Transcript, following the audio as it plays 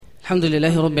الحمد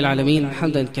لله رب العالمين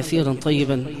حمدا كثيرا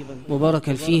طيبا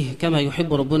مباركا فيه كما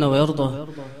يحب ربنا ويرضى،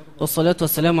 والصلاة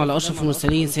والسلام على أشرف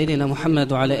المرسلين سيدنا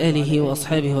محمد وعلى آله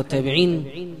وأصحابه والتابعين،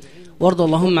 وارض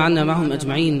اللهم عنا معهم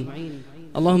أجمعين.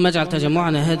 اللهم اجعل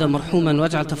تجمعنا هذا مرحوما،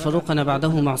 واجعل تفرقنا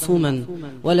بعده معصوما،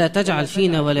 ولا تجعل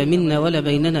فينا ولا منا ولا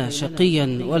بيننا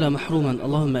شقيا ولا محروما،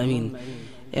 اللهم أمين.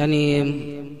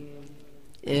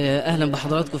 أهلا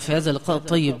بحضراتكم في هذا اللقاء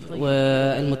الطيب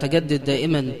والمتجدد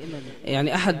دائما.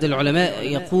 أحد العلماء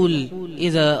يقول: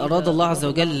 إذا أراد الله عز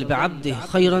وجل بعبده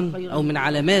خيرا، أو من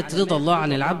علامات رضا الله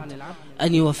عن العبد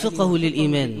أن يوفقه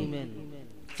للإيمان،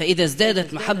 فإذا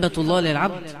ازدادت محبة الله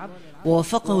للعبد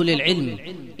ووفقه للعلم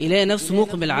إلى نفسه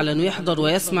مقبل على أنه يحضر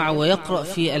ويسمع ويقرأ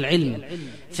في العلم،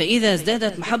 فإذا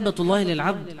ازدادت محبة الله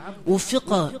للعبد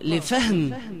وفق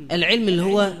لفهم العلم اللي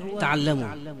هو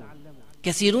تعلمه.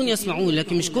 كثيرون يسمعون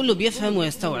لكن مش كله بيفهم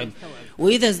ويستوعب.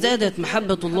 وإذا ازدادت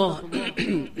محبة الله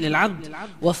للعبد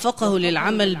وفقه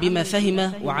للعمل بما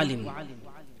فهم وعلم،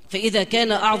 فإذا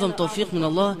كان أعظم توفيق من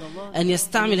الله أن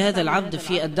يستعمل هذا العبد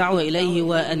في الدعوة إليه،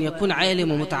 وأن يكون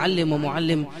عالم ومتعلم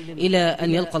ومعلم إلى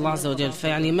أن يلقى الله عز وجل.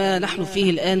 ما نحن فيه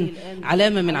الآن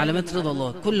علامة من علامات رضا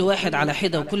الله، كل واحد على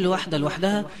حدة وكل واحدة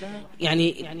لوحدها.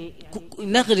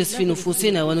 نغرس في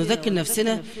نفوسنا ونذكر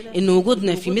نفسنا أن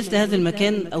وجودنا في مثل هذا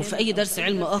المكان أو في أي درس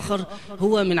علم آخر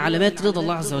هو من علامات رضا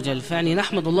الله عز وجل.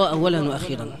 نحمد الله أولا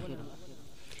وأخيرا.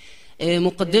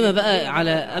 مقدمة بقى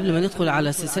على قبل ما ندخل على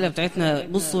السلسلة بتاعتنا.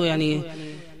 بصوا،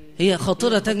 هي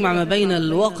خطيرة تجمع ما بين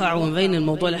الواقع وما بين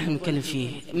الموضوع اللي احنا بنتكلم فيه.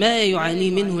 ما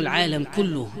يعاني منه العالم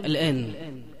كله الآن،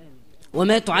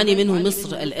 وما تعاني منه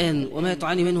مصر الآن، وما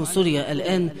تعاني منه سوريا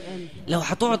الآن، لو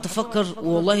هتقعد تفكر،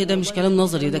 والله ده مش كلام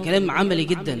نظري، ده كلام عملي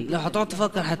جدا، لو هتقعد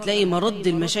تفكر هتلاقي مرد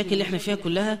المشاكل اللي احنا فيها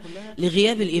كلها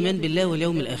لغياب الإيمان بالله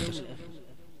واليوم الآخر.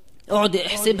 اقعد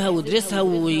احسبها وادرسها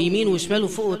ويمين وشمال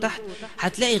وفوق وتحت،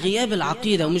 هتلاقي غياب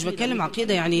العقيدة. ومش بتكلم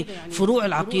عقيدة فروع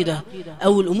العقيدة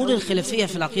أو الأمور الخلافية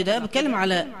في العقيدة، أنا بتكلم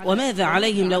على وماذا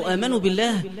عليهم لو آمنوا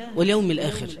بالله واليوم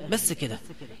الآخر، بس كده.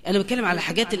 أنا بتكلم على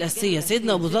الحاجات الأساسية.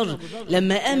 سيدنا أبو ذر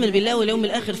لما آمن بالله واليوم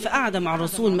الآخر فقعد مع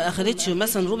الرسول، ما أخذتش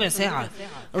مثلا ربع ساعة،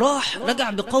 رجع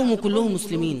بقومه كلهم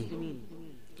مسلمين.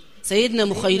 سيدنا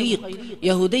مخيريق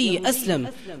يهودي أسلم،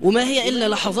 وما هي إلا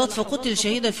لحظات فقتل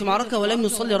شهيدا في معركة ولم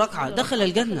يصلي ركعة، دخل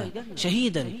الجنة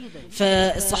شهيدا.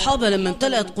 فالصحابة لما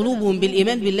امتلأت قلوبهم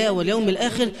بالإيمان بالله واليوم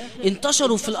الآخر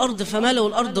انتشروا في الأرض فملأوا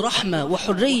الأرض رحمة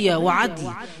وحرية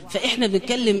وعدل. فإحنا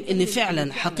بنتكلم إن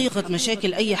فعلا حقيقة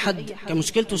مشاكل أي حد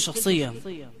كمشكلته الشخصية،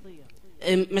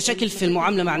 مشاكل في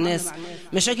المعاملة مع الناس،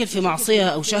 مشاكل في معصية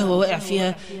أو شهوة واقع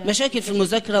فيها، مشاكل في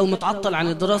المذاكرة ومتعطل عن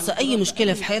الدراسة، أي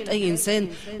مشكلة في حياة أي إنسان،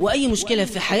 وأي مشكلة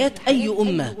في حياة أي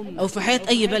أمة أو في حياة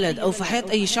أي بلد أو في حياة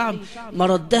أي شعب،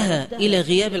 مردها إلى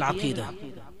غياب العقيدة،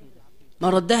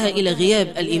 مردها إلى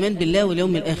غياب الإيمان بالله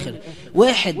واليوم الآخر.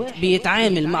 واحد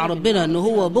بيتعامل مع ربنا أنه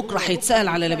هو بكرة هيتسأل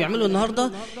على اللي بيعمله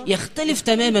النهاردة، يختلف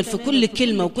تماما في كل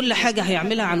كلمة وكل حاجة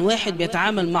هيعملها عن واحد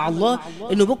بيتعامل مع الله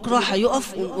أنه بكرة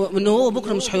هيقف، وأنه هو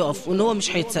بكرة مش هيقف، وأنه هو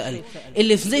مش هيتسأل.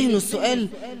 اللي في ذهنه السؤال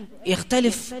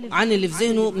يختلف عن اللي في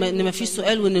ذهنه أن ما فيش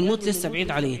سؤال وأن الموت لسه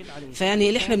بعيد عليه.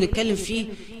 اللي احنا بنتكلم فيه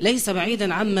ليس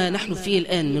بعيدا عما نحن فيه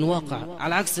الآن من واقع.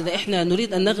 على عكس ده احنا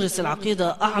نريد أن نغرس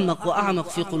العقيدة أعمق وأعمق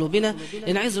في قلوبنا.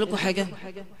 لأن عايز لكم حاجة،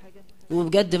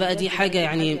 وبجد بقى دي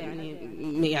حاجة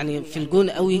في الجون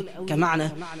قوي كمعنى.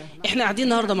 احنا قاعدين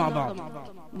النهاردة مع بعض،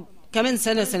 كمان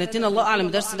سنة سنتين الله أعلم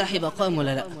الدرس ده هيبقى قائم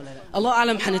ولا لا، الله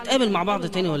أعلم هنتقابل مع بعض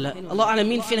تاني ولا لا، الله أعلم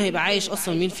مين فينا هيبقى عايش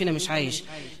أصلا مين فينا مش عايش.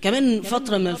 كمان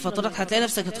فترة من الفترات هتلاقي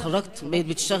نفسك اتخرجت، بقيت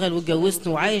بتشتغل واتجوزت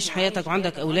وعايش حياتك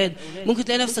وعندك أولاد، ممكن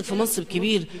تلاقي نفسك في منصب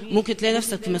كبير، ممكن تلاقي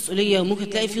نفسك في مسؤولية، وممكن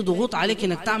تلاقي في ضغوط عليك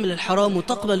انك تعمل الحرام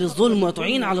وتقبل الظلم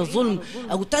وتعين على الظلم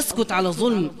أو تسكت على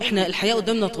الظلم. احنا الحياة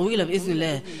قدامنا طويلة بإذن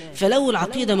الله. فلو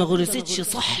العقيدة ما غرستش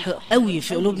صح قوي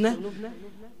في قلوبنا،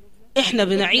 احنا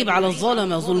بنعيب على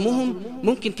الظالم ظلمهم،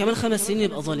 ممكن كمان 5 سنين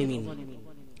يبقى ظالمين.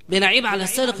 بنعيب على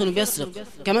السارق انه بيسرق،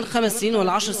 كمان 5 سنين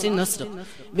ولا 10 سنين نسرق.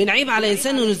 بنعيب على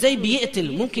انسان انه ازاي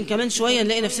بيقتل، ممكن كمان شويه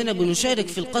نلاقي نفسنا بنشارك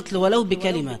في القتل ولو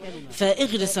بكلمه.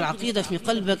 فاغرس العقيده في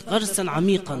قلبك غرسا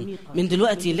عميقا من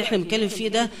دلوقتي. اللي احنا بنتكلم فيه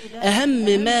ده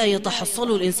اهم ما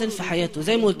يتحصله الانسان في حياته.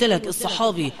 زي ما قلت لك،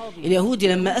 الصحابي اليهودي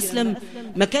لما اسلم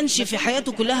ما كانش في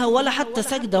حياته كلها ولا حتى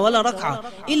سجده ولا ركعه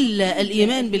الا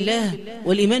الايمان بالله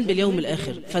والايمان باليوم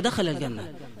الاخر، فدخل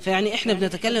الجنه. احنا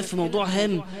بنتكلم في موضوع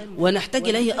هام ونحتاج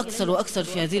إليه أكثر وأكثر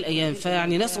في هذه الأيام.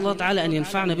 نسأل الله تعالى أن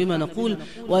ينفعنا بما نقول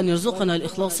وأن يرزقنا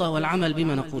الإخلاص والعمل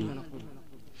بما نقول.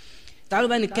 تعالوا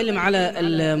بقى نتكلم على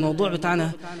الموضوع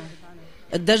بتاعنا،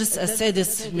 الدرس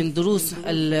السادس من دروس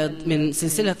من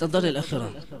سلسلة الدار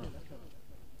الآخرة.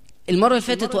 المرة اللي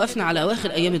فاتت وقفنا على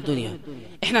أواخر أيام الدنيا.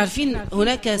 احنا عارفين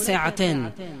هناك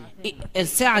ساعتان،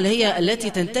 الساعة اللي هي التي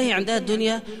تنتهي عندها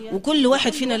الدنيا، وكل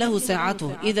واحد فينا له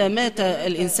ساعته. إذا مات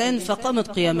الإنسان فقامت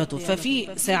قيامته، ففي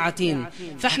ساعتين.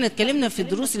 فاحنا اتكلمنا في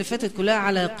الدروس اللي فاتت كلها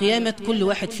على قيامة كل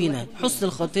واحد فينا، حسن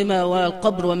الخاتمة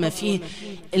والقبر وما فيه.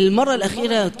 المرة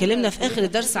الأخيرة اتكلمنا في آخر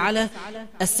الدرس على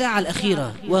الساعة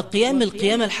الأخيرة وقيام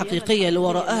القيامة الحقيقية اللي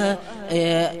وراءها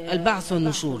البعث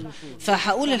والنشور.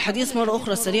 فهقول الحديث مرة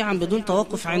أخرى سريعا بدون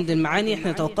توقف عند المعاني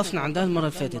احنا توقفنا عندها المرة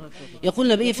اللي فاتت. يقول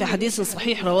النبي في حديث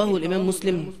صحيح رواه الإمام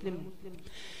مسلم: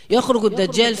 يخرج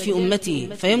الدجال في أمتي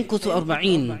فيمكث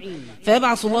 40،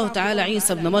 فيبعث الله تعالى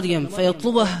عيسى ابن مريم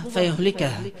فيطلبه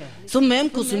فيهلكه، ثم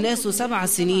يمكث الناس 7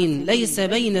 سنين ليس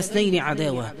بين اثنين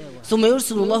عداوة، ثم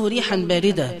يرسل الله ريحا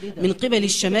باردة من قبل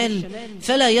الشمال،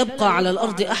 فلا يبقى على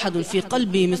الأرض أحد في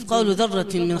قلبه مثقال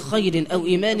ذرة من خير أو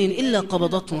إيمان إلا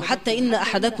قبضته، حتى إن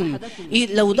أحدكم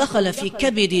لو دخل في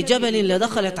كبد جبل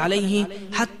لدخلت عليه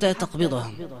حتى تقبضه.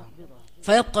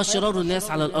 فيبقى شرار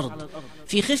الناس على الأرض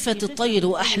في خفة الطير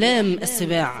وأحلام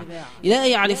السباع، لا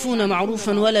يعرفون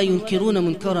معروفا ولا ينكرون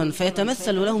منكرا،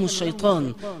 فيتمثل لهم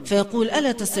الشيطان فيقول: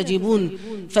 ألا تستجيبون؟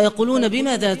 فيقولون: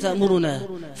 بماذا تأمرنا؟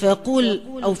 فيقول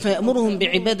أو فيأمرهم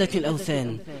بعبادة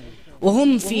الأوثان،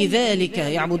 وهم في ذلك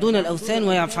يعبدون الأوثان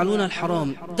ويفعلون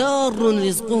الحرام. دار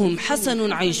رزقهم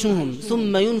حسن عيشهم،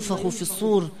 ثم ينفخ في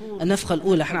الصور النفخة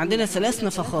الأولى. احنا عندنا 3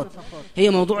 نفخات هي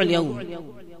موضوع اليوم.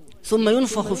 ثم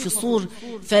ينفخ في الصور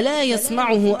فلا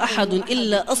يسمعه أحد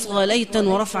إلا أصغى ليتا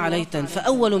ورفع ليتا،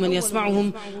 فأول من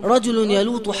يسمعهم رجل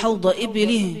يلوط حوض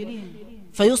إبله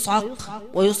فيصعق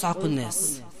ويصعق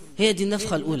الناس. هي دي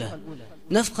النفخة الأولى،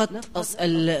 نفخة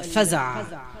الفزع،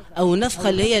 أو نفخة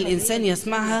اللي هي الإنسان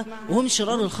يسمعها وهم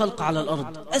شرار الخلق على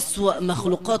الأرض، أسوأ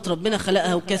مخلوقات ربنا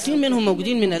خلقها، وكثير منهم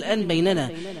موجودين من الآن بيننا،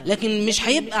 لكن مش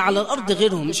هيبقى على الأرض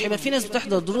غيرهم. مش هيبقى في ناس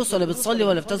بتحضر دروس ولا بتصلي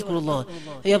ولا بتذكر الله،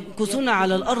 يمكثون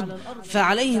على الأرض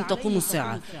فعليهم تقوم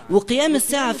الساعة. وقيام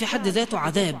الساعة في حد ذاته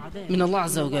عذاب من الله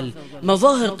عز وجل.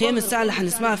 مظاهر قيام الساعة اللي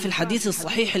هنسمعها في الحديث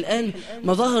الصحيح الآن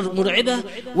مظاهر مرعبة،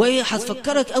 وهي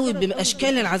هتفكرك قوي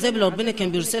بأشكال العذاب اللي ربنا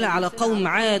كان بيرسلها على قوم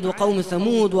عاد وقوم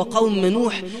ثمود وقوم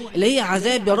نوح، اللي هي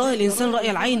عذاب يراه الإنسان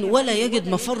رأي العين ولا يجد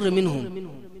مفر منهم.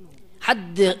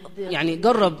 حد يعني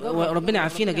جرب، وربنا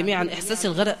يعافينا جميعا، إحساس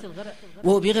الغرق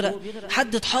وهو بيغرق؟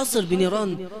 حد اتحاصر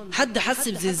بنيران؟ حد حس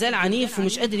بزلزال عنيف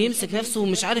ومش قادر يمسك نفسه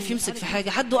ومش عارف يمسك في حاجة؟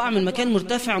 حد وقع من مكان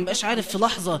مرتفع ومبقاش عارف في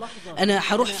لحظة أنا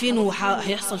هروح فين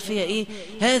وهيحصل فيها إيه؟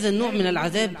 هذا النوع من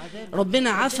العذاب ربنا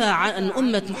عفى عن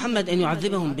أمة محمد أن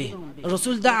يعذبهم به.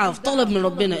 الرسول دعا طلب من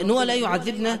ربنا أنه لا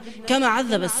يعذبنا كما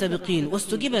عذب السابقين،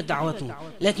 واستجيبت دعوته،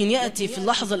 لكن يأتي في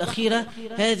اللحظة الأخيرة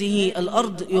هذه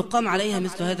الأرض يقام عليها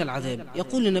مثل هذا العذاب.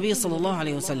 يقول النبي صلى الله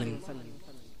عليه وسلم: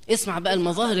 اسمع بقى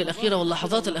المظاهر الأخيرة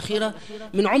واللحظات الأخيرة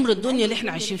من عمر الدنيا اللي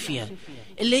احنا عايشين فيها،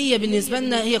 اللي هي بالنسبة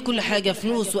لنا هي كل حاجة،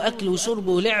 فلوس وأكل وشرب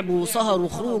ولعب وسهر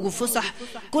وخروج وفسح،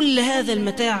 كل هذا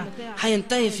المتاع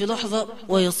هينتهي في لحظة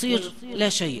ويصير لا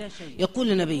شيء.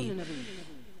 يقول النبي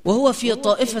وهو في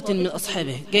طائفة من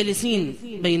أصحابه جالسين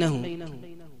بينه،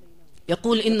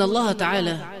 يقول: إن الله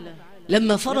تعالى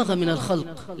لما فرغ من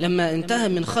الخلق، لما انتهى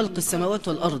من خلق السماوات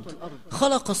والأرض،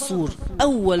 خلق الصور.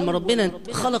 أول ما ربنا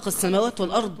خلق السماوات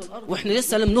والأرض وإحنا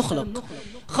لسه لم نخلق،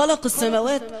 خلق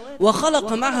السماوات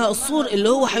وخلق معها الصور اللي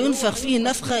هو هينفخ فيه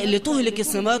النفخة اللي تهلك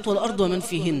السماوات والأرض ومن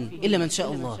فيهن إلا من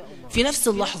شاء الله في نفس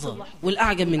اللحظة.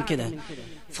 والأعجب من كده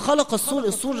فخلق الصور.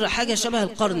 الصور حاجة شبه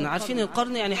القرن، عارفين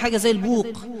القرن يعني حاجة زي البوق.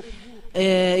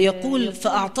 يقول: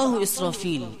 فأعطاه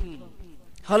إسرافيل.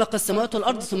 خلق السماوات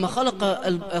والأرض ثم خلق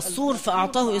الصور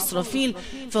فأعطاه إسرافيل،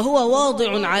 فهو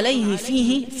واضع عليه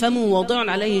فيه فمه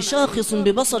واضع عليه، شاخص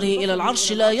ببصره إلى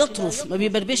العرش لا يطرف، ما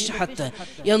بيبربش حتى،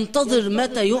 ينتظر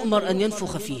متى يؤمر أن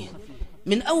ينفخ فيه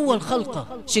من أول خلقه.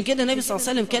 عشان كده النبي صلى الله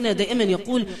عليه وسلم كان دائما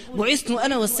يقول: بعثت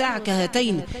أنا والساعة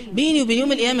كهاتين. بيني وبين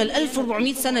يوم القيامة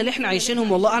 1400 سنة اللي احنا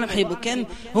عايشينهم والله أعلم هيبقوا كام،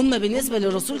 هم بالنسبة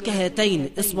للرسول كهاتين،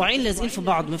 إصبعين لازقين في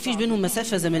بعض، ما فيش بينهم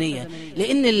مسافة زمنية،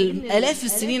 لأن الآلاف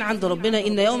السنين عند ربنا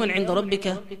إن يوما عند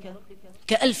ربك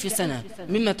ك1000 سنة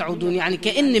مما تعودون. يعني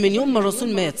كأن من يوم ما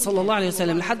الرسول مات صلى الله عليه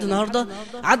وسلم لحد النهاردة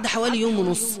عد حوالي يوم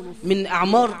ونص من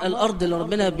أعمار الأرض اللي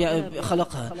ربنا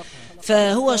خلقها.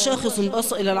 فهو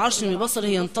شاخص إلى العرش من بصره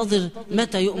ينتظر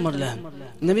متى يؤمر له.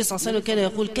 النبي صلى الله عليه وسلم كان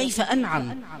يقول: كيف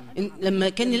أنعم. لما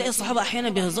كان يلاقي الصحابة أحيانا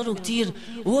بيهزروا كتير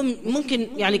وهو ممكن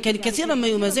يعني كان كثيرا ما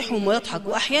يمازحهم ويضحك،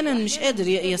 وأحيانا مش قادر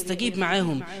يستجيب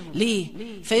معاهم. ليه؟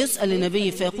 فيسأل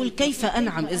النبي فيقول: كيف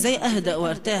أنعم، إزاي أهدأ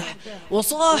وأرتاح.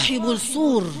 وصاحب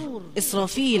الصور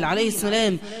إسرافيل عليه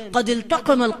السلام قد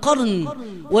التقم القرن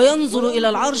وينظر إلى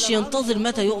العرش ينتظر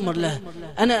متى يؤمر له.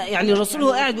 أنا يعني الرسول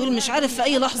هو قاعد بيقول مش عارف في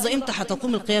أي لحظة إمتى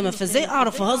هتقوم القيامة، فإزاي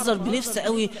أعرف أهزر بنفسي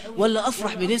قوي ولا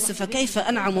أفرح بنفسي؟ فكيف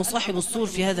أنعم صاحب الصور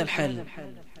في هذا الحال.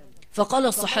 فقال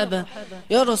الصحابة: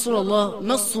 يا رسول الله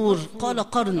ما الصور؟ قال: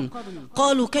 قرن.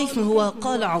 قالوا: كيف هو؟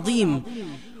 قال: عظيم،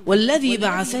 والذي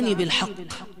بعثني بالحق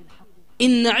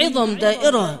إن عظم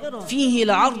دائرة فيه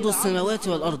لعرض السماوات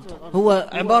والأرض. هو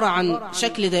عبارة عن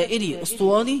شكل دائري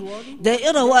اسطواني،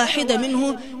 دائرة واحدة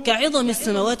منه كعظم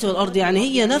السماوات والأرض، يعني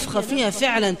هي نفخة فيها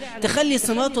فعلا تخلي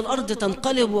السماوات والأرض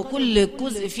تنقلب وكل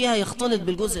جزء فيها يختلط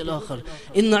بالجزء الآخر.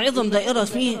 إن عظم دائرة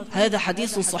فيه، هذا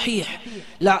حديث صحيح،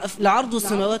 لعرض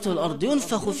السماوات والأرض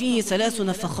ينفخ فيه 3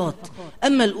 نفخات.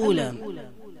 أما الأولى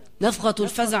نفخة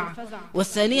الفزع،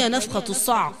 والثانية نفخة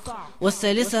الصعق،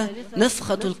 والثالثة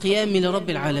نفخة القيام لرب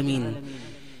العالمين.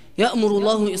 يأمر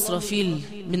الله إسرافيل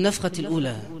بالنفخة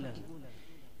الأولى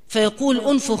فيقول: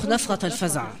 أنفخ نفخة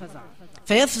الفزع،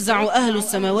 فيفزع أهل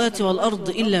السماوات والأرض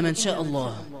إلا من شاء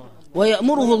الله،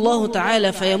 ويأمره الله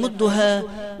تعالى فيمدها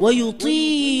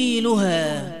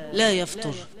ويطيلها لا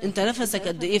يفتر. انت نفسك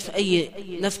قد ايه في اي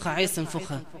نفخة عايز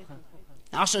تنفخها؟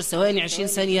 10 ثواني، 20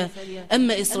 ثانية.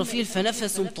 أما إسرافيل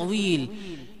فنفس طويل،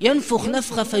 ينفخ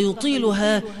نفخة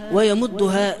فيطيلها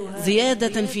ويمدها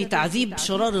زيادة في تعذيب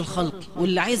شرار الخلق.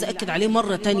 واللي عايز أكد عليه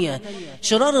مرة تانية،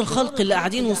 شرار الخلق اللي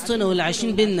قاعدين وسطنا واللي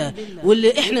عايشين بينا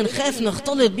واللي إحنا نخاف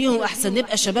نختلط بيهم أحسن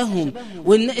نبقى شبههم،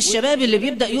 والشباب اللي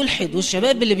بيبدأ يلحد،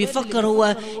 والشباب اللي بيفكر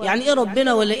هو يعني إيه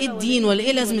ربنا ولا إيه الدين ولا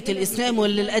إيه لازمة الإسلام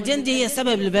ولا الأديان دي هي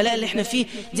سبب البلاء اللي إحنا فيه.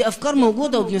 دي أفكار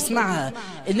موجودة وبنسمعها.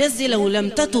 الناس دي لو لم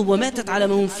تتب وماتت على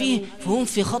ما هم فيه فهم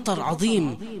في خطر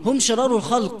عظيم. هم شرار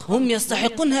الخلق، هم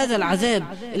يستحقون هذا العذاب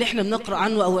اللي احنا بنقرأ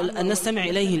عنه أو أن نستمع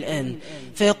إليه الآن.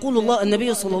 فيقول الله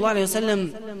النبي صلى الله عليه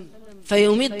وسلم: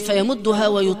 فيمدها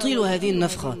ويطيل هذه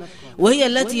النفخة، وهي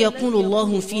التي يقول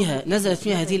الله فيها، نزلت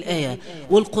فيها هذه الآية.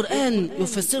 والقرآن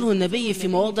يفسره النبي في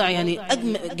مواضع يعني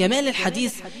جمال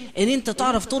الحديث ان انت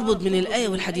تعرف تربط من الآية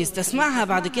والحديث، تسمعها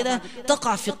بعد كده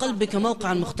تقع في قلبك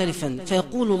موقعا مختلفا.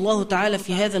 فيقول الله تعالى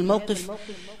في هذا الموقف: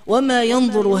 وما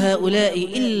ينظر هؤلاء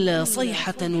إلا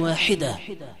صيحة واحدة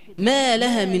ما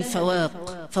لها من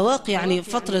فواق. فواق يعني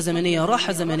فترة زمنية،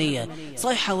 راحة زمنية.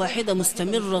 صيحة واحدة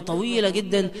مستمرة طويلة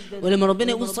جدا. ولما ربنا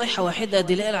يقول صيحة واحدة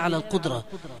دلالة على القدرة،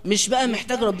 مش بقى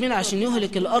محتاج ربنا عشان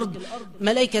يهلك الأرض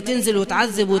ملائكة تنزل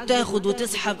وتعذب وتاخد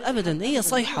وتسحب أبدا. هي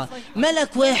صيحة، ملك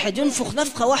واحد ينفخ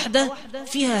نفخة واحدة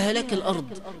فيها هلاك الأرض.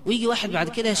 ويجي واحد بعد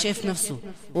كده شايف نفسه،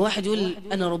 وواحد يقول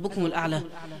أنا ربكم الأعلى،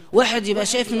 واحد يبقى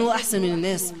شايف إنه أحسن من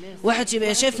الناس، واحد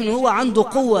يبقى شايف إنه هو عنده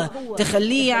قوة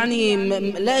تخليه يعني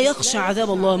لا يخشى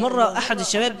عذاب الله. مرة أحد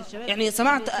الشباب يعني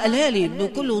سمعت قالها لي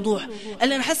بكل وضوح، قال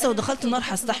لي أنا حاسة لو دخلت النار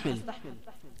هستحمل.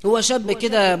 هو شاب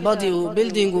كده بادي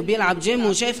وبيلدينج وبيلعب جيم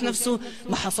وشايف نفسه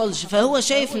ما حصلش، فهو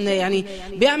شايف ان يعني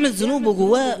بيعمل ذنوب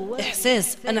وجواه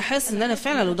احساس انا حاسس ان انا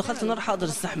فعلا لو دخلت النار هقدر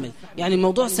استحمل، يعني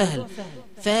الموضوع سهل.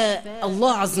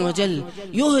 فالله عز وجل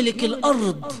يهلك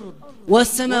الارض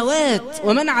والسماوات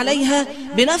ومن عليها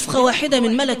بنفخة واحدة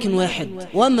من ملك واحد،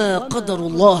 وما قدر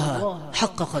الله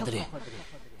حق قدره.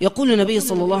 يقول النبي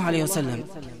صلى الله عليه وسلم: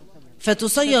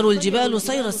 فتسير الجبال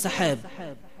سير السحاب،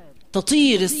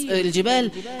 تطير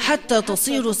الجبال حتى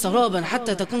تصير سرابا،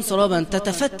 حتى تكون سرابا،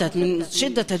 تتفتت من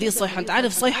شدة هذه الصيحة. انت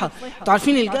عارف صيحة،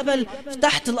 تعرفين الجبل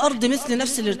تحت الأرض مثل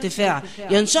نفس الارتفاع،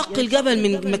 ينشق الجبل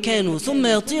من مكانه ثم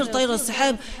يطير طير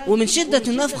السحاب، ومن شدة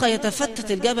النفخة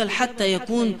يتفتت الجبل حتى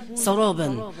يكون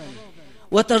سرابا.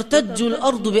 وترتج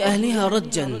الأرض بأهلها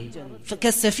رجا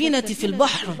كالسفينة في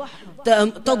البحر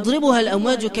تضربها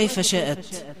الأمواج كيف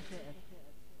شاءت.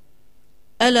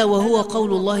 ألا وهو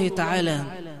قول الله تعالى: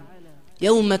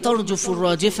 يوم ترجف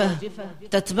الراجفة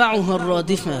تتبعها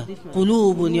الرادفة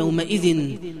قلوب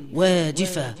يومئذ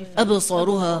واجفة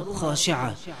أبصارها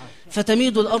خاشعة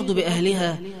فتميد الأرض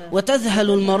بأهلها وتذهل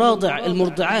المراضع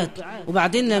المرضعات.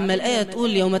 وبعدين لما الآية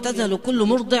تقول يوم تذهل كل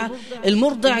مرضع،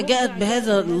 المرضع جاءت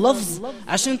بهذا اللفظ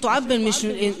عشان تعبر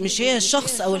مش هي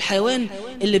الشخص أو الحيوان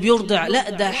اللي بيرضع، لا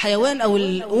ده الحيوان أو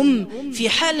الأم في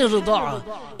حال الرضاعة،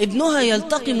 ابنها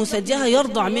يلتقم ثديها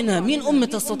يرضع منها. مين أم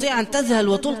تستطيع أن تذهل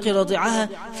وتلقي رضيعها؟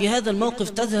 في هذا الموقف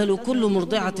تذهل كل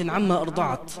مرضعة عما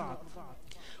أرضعت،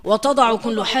 وتضع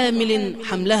كل حامل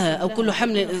حملها أو كل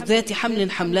حمل ذات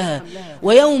حمل حملها.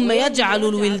 ويوم يجعل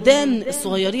الولدان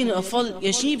الصغيرين الأطفال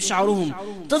يشيب شعرهم،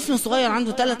 طفل صغير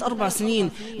عنده 3-4 سنين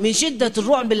من شدة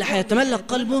الرعب اللي هيتملك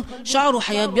قلبه شعره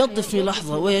هيبيض في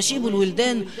لحظة، ويشيب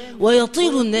الولدان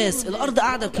ويطير الناس. الأرض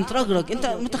قاعدة بتترجرج. انت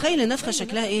متخيل النفخة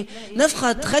شكلها ايه؟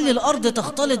 نفخة تخلي الأرض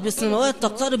تختلط بالسماوات،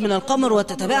 تقترب من القمر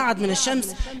وتتباعد من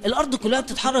الشمس. الأرض كلها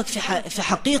بتتحرك في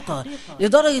حقيقة،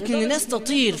 لدرجة ان الناس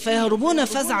تطير فيهربون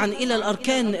فزعا إلى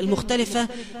الأركان المختلفة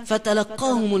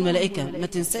فتلقاهم الملائكة. ما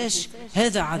تنساش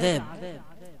هذا عذاب.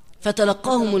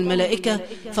 فتلقاهم الملائكة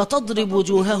فتضرب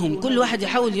وجوههم، كل واحد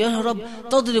يحاول يهرب،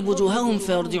 تضرب وجوههم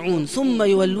فيرجعون ثم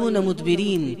يولون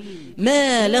مدبرين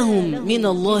ما لهم من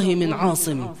الله من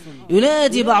عاصم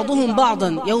ينادي بعضهم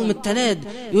بعضا يوم التناد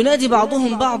ينادي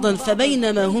بعضهم بعضا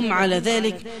فبينما هم على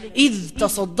ذلك إذ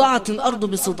تصدعت الأرض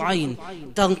بصدعين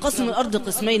تنقسم الأرض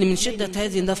قسمين من شدة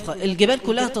هذه النفخة الجبال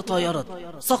كلها تطايرت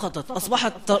سقطت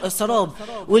أصبحت سراب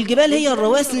والجبال هي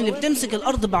الرواسي اللي بتمسك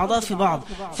الأرض بعضها في بعض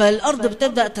فالأرض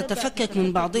بتبدأ تتفكك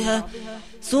من بعضها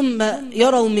ثم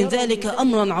يروا من ذلك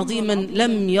أمرا عظيما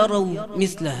لم يروا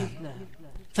مثله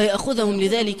فيأخذهم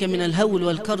لذلك من الهول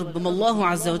والكرب ما الله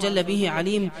عز وجل به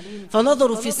عليم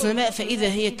فنظروا في السماء فإذا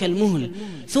هي كالمهل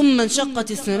ثم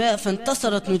انشقت السماء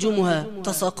فانتصرت نجومها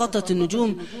تساقطت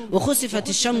النجوم وخسفت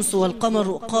الشمس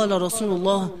والقمر قال رسول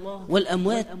الله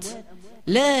والأموات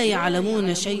لا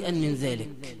يعلمون شيئا من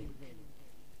ذلك.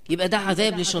 يبقى ده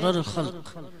عذاب لشرار الخلق.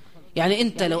 يعني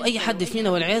انت لو اي حد فينا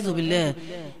والعياذ بالله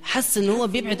حس ان هو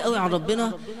بيبعد قوي عن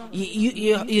ربنا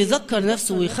يذكر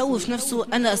نفسه ويخوف نفسه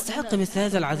انا استحق مثل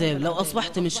هذا العذاب لو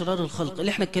اصبحت من شرار الخلق اللي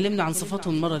احنا اتكلمنا عن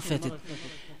صفاتهم المره اللي فاتت.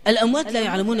 الاموات لا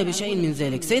يعلمون بشيء من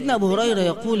ذلك. سيدنا ابو هريره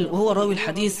يقول وهو راوي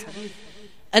الحديث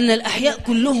ان الاحياء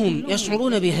كلهم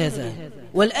يشعرون بهذا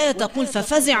والآية تقول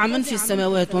ففزع من في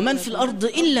السماوات ومن في الارض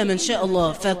الا من شاء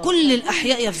الله فكل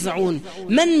الاحياء يفزعون.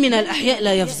 من الاحياء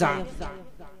لا يفزع؟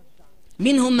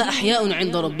 من هم أحياء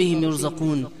عند ربهم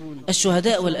يرزقون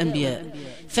الشهداء والأنبياء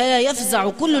فلا يفزع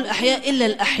كل الأحياء إلا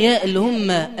الأحياء اللي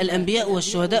هم الأنبياء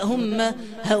والشهداء هم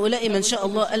هؤلاء من شاء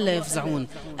الله ألا يفزعون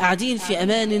قاعدين في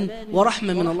أمان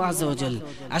ورحمة من الله عز وجل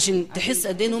عشان تحس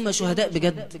قد إيه هم شهداء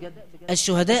بجد.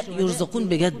 الشهداء يرزقون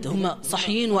بجد هم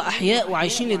صحيين وأحياء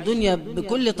وعايشين الدنيا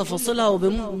بكل تفاصيلها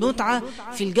وبمتعة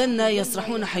في الجنة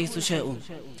يسرحون حيث شاءوا.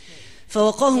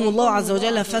 فوقاهم الله عز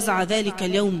وجل فزع ذلك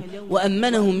اليوم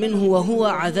وأمنهم منه وهو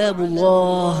عذاب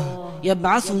الله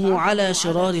يبعثه على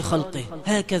شرار خلقه.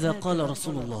 هكذا قال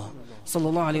رسول الله صلى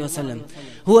الله عليه وسلم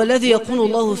هو الذي يقول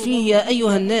الله فيه يا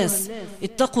أيها الناس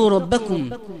اتقوا ربكم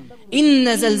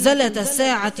إن زلزلة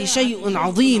الساعة شيء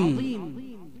عظيم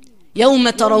يوم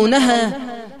ترونها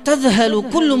تذهل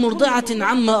كل مرضعة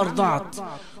عما أرضعت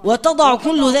وتضع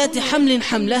كل ذات حمل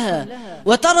حملها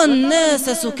وترى الناس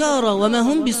سكارى وما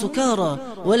هم بسكارى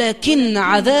ولكن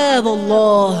عذاب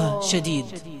الله شديد.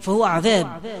 فهو عذاب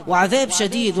وعذاب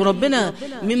شديد. وربنا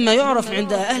مما يعرف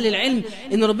عند أهل العلم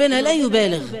إن ربنا لا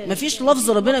يبالغ. ما فيش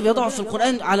لفظ ربنا بيضعه في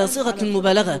القرآن على صيغة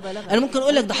المبالغة. أنا ممكن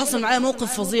أقول لك ده حصل معايا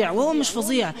موقف فظيع وهو مش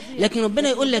فظيع لكن ربنا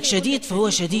يقول لك شديد فهو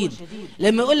شديد.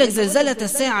 لما يقول لك زلزلة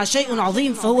الساعة شيء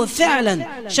عظيم فهو فعلا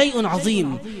شيء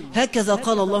عظيم. هكذا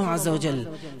قال الله عز وجل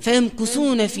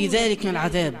فيمكثون في ذلك من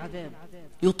العذاب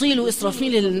يطيل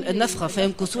إسرافيل النفخة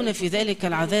فيمكثون في ذلك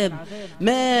العذاب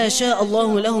ما شاء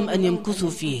الله لهم أن يمكثوا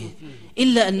فيه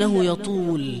إلا أنه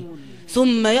يطول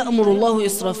ثم يأمر الله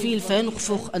إسرافيل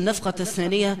فينفخ النفخة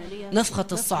الثانية نفخة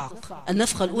الصعق.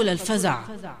 النفخة الأولى الفزع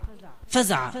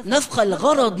نفخة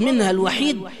الغرض منها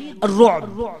الوحيد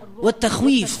الرعب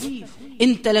والتخويف.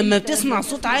 انت لما بتسمع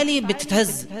صوت عالي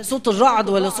بتتهز صوت الرعد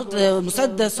ولا صوت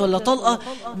مسدس ولا طلقة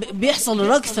بيحصل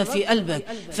رجفة في قلبك.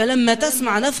 فلما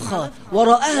تسمع نفخة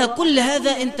وراءها كل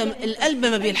هذا انت القلب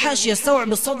ما بيلحقش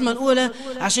يستوعب الصدمة الأولى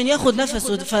عشان ياخد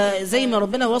نفسه. فزي ما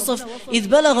ربنا وصف إذ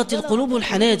بلغت القلوب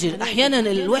الحناجر أحيانا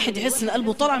الواحد يحس ان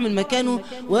قلبه طلع من مكانه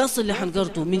ويصل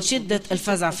لحنجرته من شدة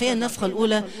الفزع. فهي النفخة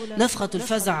الأولى نفخة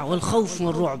الفزع والخوف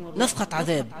والرعب نفخة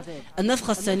عذاب.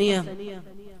 النفخة الثانية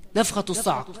نفخة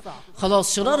الصعق.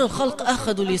 خلاص شرار الخلق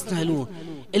أخذوا ليستهلوه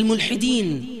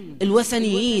الملحدين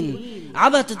الوثنيين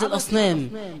عبدة الأصنام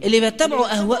اللي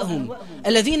بيتبعوا أهوائهم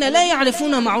الذين لا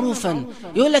يعرفون معروفا.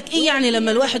 يقول لك إيه يعني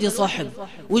لما الواحد يصاحب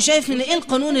وشايف إن إيه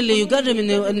القانون اللي يجرم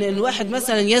إن الواحد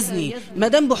مثلا يزني ما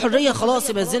دام بحرية خلاص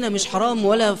يبقى الزنا مش حرام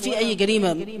ولا في أي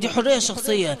جريمة دي حرية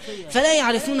شخصية. فلا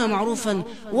يعرفون معروفا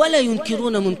ولا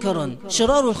ينكرون منكرا.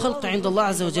 شرار الخلق عند الله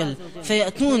عز وجل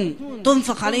فيأتون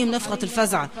تنفق عليهم نفخة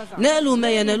الفزع نالوا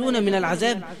ما ينالون من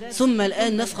العذاب ثم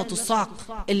الآن نفخة الصعق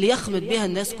اللي يخمد بها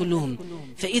الناس كلهم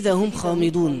فإذا هم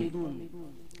خامدون.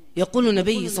 يقول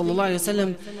النبي صلى الله عليه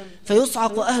وسلم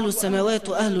فيصعق أهل السماوات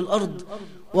وأهل الأرض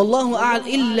والله أعلم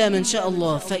إلا من شاء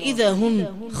الله فإذا هم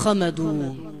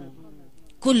خمدوا.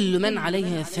 كل من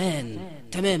عليها فان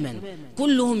تماما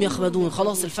كلهم يخمدون.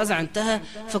 خلاص الفزع انتهى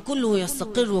فكله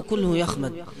يستقر وكله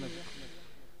يخمد.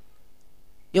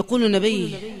 يقول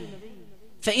النبي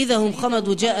فإذا هم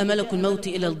خمدوا جاء ملك الموت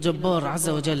إلى الجبار عز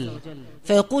وجل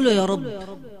فيقول يا رب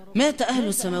مات أهل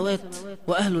السماوات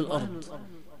وأهل الأرض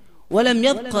ولم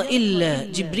يبق إلا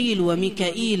جبريل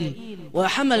وميكائيل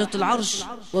وحملة العرش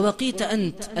وبقيت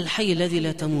أنت الحي الذي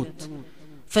لا تموت.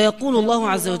 فيقول الله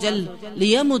عز وجل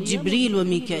ليمت جبريل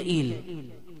وميكائيل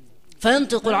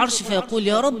فينطق العرش فيقول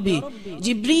يا ربي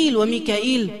جبريل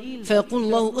وميكائيل فيقول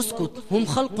الله اسكت، هم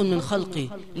خلق من خلقي،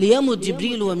 ليمت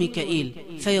جبريل وميكائيل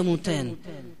فيموتان.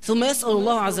 ثم يسأل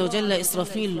الله عز وجل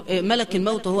إسرافيل ملك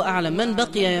الموت وهو أعلم: من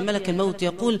بقي يا ملك الموت؟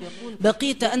 يقول: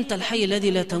 بقيت أنت الحي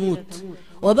الذي لا تموت،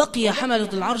 وبقي حملة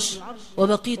العرش،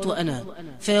 وبقيت أنا.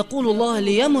 فيقول الله: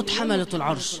 ليمت حملة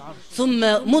العرش. ثم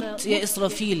مت يا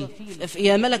إسرافيل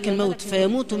يا ملك الموت،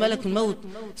 فيموت ملك الموت.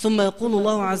 ثم يقول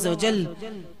الله عز وجل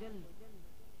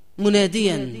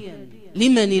مناديا: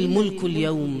 لمن الملك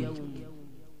اليوم؟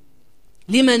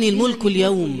 لمن الملك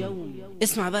اليوم؟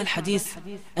 اسمع بقى الحديث.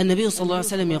 النبي صلى الله عليه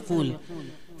وسلم يقول: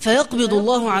 فيقبض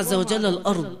الله عز وجل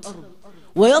الأرض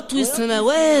ويطوي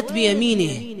السماوات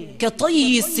بيمينه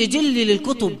كطي السجل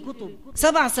للكتب،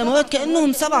 7 سماوات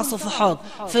كأنهم 7 صفحات،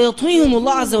 فيطويهم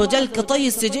الله عز وجل كطي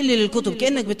السجل للكتب،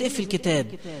 كأنك بتقفل الكتاب.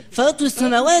 فيطوي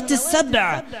السماوات ال7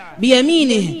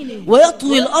 بيمينه،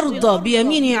 ويطوي الأرض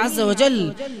بيمينه عز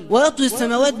وجل، ويطوي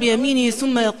السماوات بيمينه.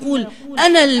 ثم يقول: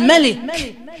 أنا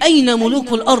الملك، أين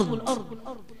ملوك الأرض؟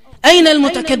 أين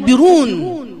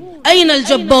المتكبرون؟ أين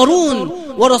الجبارون؟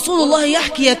 ورسول الله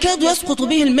يحكي يكاد يسقط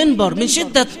به المنبر من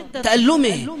شدة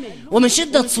تألمه ومن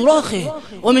شدة صراخه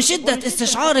ومن شدة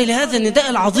استشعاره لهذا النداء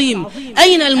العظيم.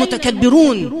 أين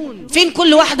المتكبرون؟ فين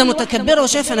كل واحدة متكبرة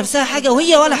وشايفة نفسها حاجة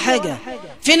وهي ولا حاجة؟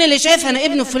 فين اللي شايف أنا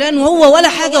ابن فلان وهو ولا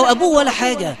حاجة وأبوه ولا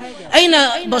حاجة؟ أين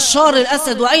بشار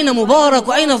الأسد؟ وأين مبارك؟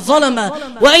 وأين الظلمة؟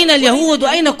 وأين اليهود؟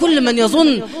 وأين كل من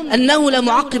يظن أنه لا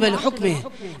معقب لحكمه؟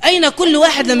 أين كل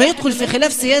واحد لما يدخل في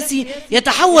خلاف سياسي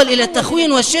يتحول إلى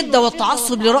التخوين والشدة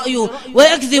والتعصب لرأيه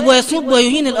ويكذب ويسب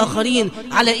ويهين الآخرين؟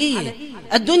 على إيه؟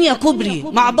 الدنيا كبري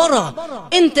معبرة،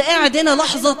 أنت قاعد هنا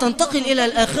لحظة تنتقل إلى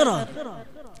الآخرة.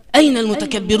 أين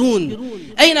المتكبرون؟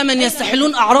 أين من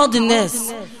يستحلون أعراض الناس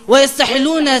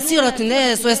ويستحلون سيرة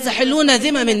الناس ويستحلون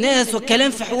ذمم الناس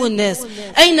والكلام في حقوق الناس؟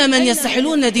 أين من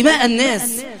يستحلون دماء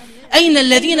الناس؟ أين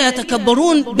الذين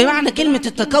يتكبرون بمعنى كلمة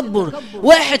التكبر؟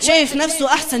 واحد شايف نفسه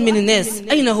أحسن من الناس،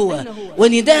 أين هو؟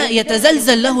 ونداء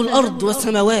يتزلزل له الأرض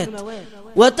والسماوات،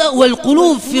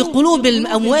 والقلوب في قلوب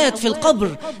الأموات في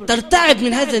القبر ترتعب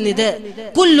من هذا النداء.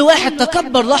 كل واحد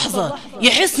تكبر لحظة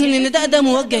يحس ان النداء ده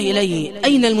موجه إليه.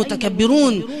 أين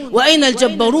المتكبرون وأين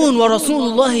الجبارون؟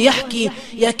 ورسول الله يحكي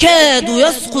يكاد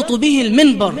يسقط به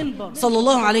المنبر صلى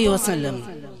الله عليه وسلم.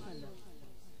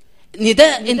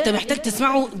 نداء انت محتاج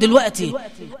تسمعه دلوقتي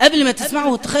قبل ما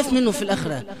تسمعه وتخاف منه في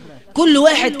الآخرة. كل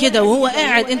واحد كده وهو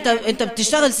قاعد، انت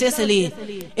بتشتغل سياسة ليه؟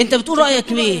 انت بتقول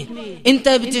رأيك ليه؟ انت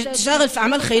بتشتغل في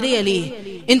أعمال خيرية ليه؟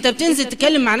 انت بتنزل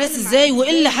تتكلم مع ناس ازاي؟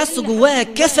 وإيه اللي حسه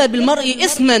جواك؟ كفى بالمرء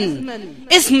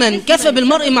اسما، كفى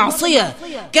بالمرء معصية،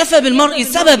 كفى بالمرء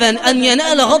سببا أن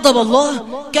ينال غضب الله،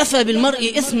 كفى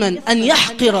بالمرء اسما أن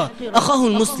يحقر أخاه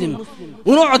المسلم.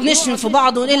 ونقعد نشتم في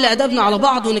بعض ونقل أدبنا على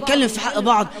بعض ونتكلم في حق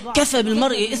بعض. كفى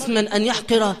بالمرء اسما أن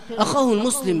يحقر أخاه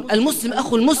المسلم. المسلم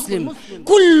أخو المسلم،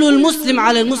 كل المسلم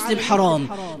على المسلم حرام،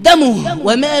 دمه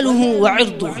وماله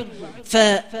وعرضه.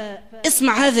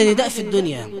 فاسمع هذا النداء في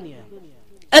الدنيا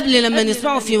قبل لما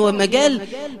نسمعه في مجال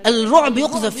الرعب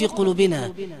يقذف في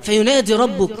قلوبنا. فينادي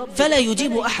ربك فلا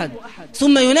يجيب أحد،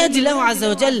 ثم ينادي الله عز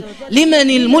وجل لمن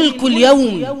الملك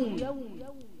اليوم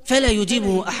فلا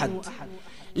يجيبه أحد.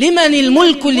 لمن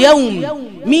الملك اليوم؟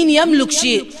 مين يملك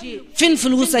شيء؟ فين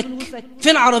فلوسك؟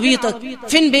 فين عربيتك؟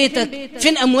 فين بيتك؟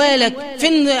 فين أموالك؟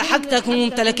 فين حاجتك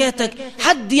وممتلكاتك؟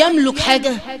 حد يملك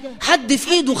حاجة؟ حد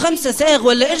في إيده 5 ساغ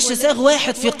ولا قرش ساغ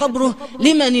واحد في قبره؟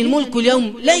 لمن الملك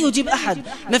اليوم؟ لا يجيب أحد.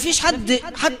 ما فيش حد،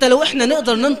 حتى لو إحنا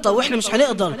نقدر ننطق وإحنا مش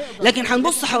هنقدر، لكن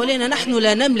هنبص حوالينا نحن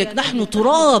لا نملك، نحن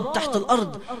تراب تحت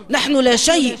الأرض، نحن لا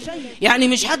شيء. يعني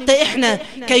مش حتى إحنا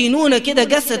كينونة كده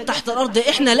جسد تحت الأرض،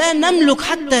 إحنا لا نملك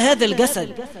حتى هذا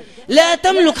الجسد، لا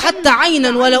تملك حتى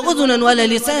عينا ولا أذنا ولا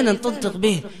لسانا تنطق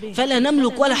به، فلا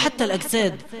نملك ولا حتى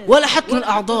الأجساد ولا حتى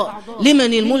الأعضاء.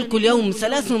 لمن الملك اليوم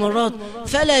 3 مرات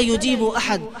فلا يجيب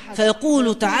أحد.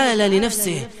 فيقول تعالى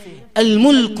لنفسه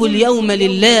الملك اليوم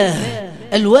لله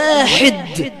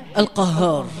الواحد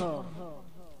القهار.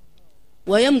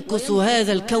 ويمكث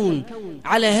هذا الكون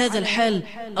على هذا الحال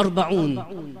 40.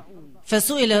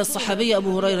 فسئل الصحابي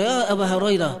أبو هريرة يا أبا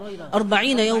هريرة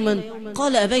 40 يوما؟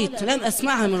 قال أبيت. لم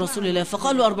أسمعها من رسول الله.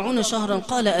 فقالوا 40 شهرا؟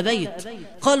 قال أبيت.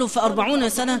 قالوا ف40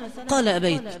 سنة؟ قال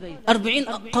أبيت. 40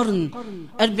 قرن،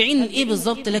 40 إيه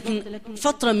بالضبط؟ لكن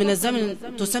فترة من الزمن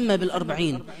تسمى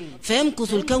بال40.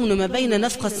 فيمكث الكون ما بين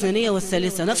نفخة الثانية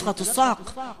والثالثة، نفخة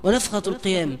الصعق ونفخة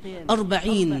القيام،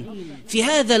 40. في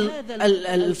هذا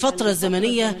الفترة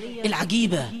الزمنية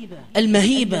العجيبة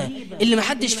المهيبة اللي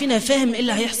محدش فينا فاهم إيه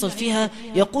اللي هيحصل فيها.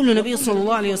 يقول النبي صلى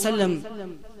الله عليه وسلم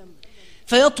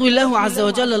فيطوي الله عز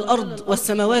وجل الأرض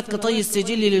والسماوات كطي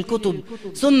السجل للكتب،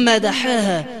 ثم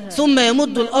دحاها ثم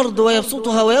يمد الأرض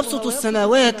ويبسطها ويبسط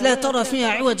السماوات لا ترى فيها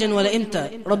عوجا ولا إمتا.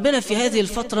 ربنا في هذه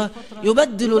الفترة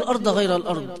يبدل الأرض غير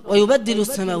الأرض ويبدل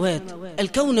السماوات،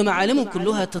 الكون معالمه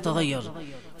كلها تتغير،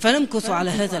 فنمكث على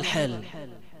هذا الحال.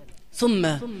 ثم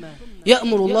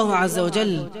يأمر الله عز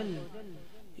وجل،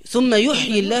 ثم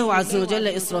يحيي الله عز وجل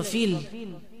إسرافيل،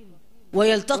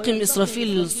 ويلتقم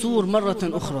إسرافيل الصور مرة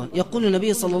أخرى. يقول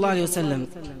النبي صلى الله عليه وسلم: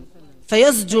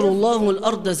 فيزجر الله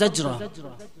الأرض زجرة.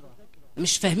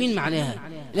 مش فاهمين معناها،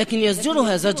 لكن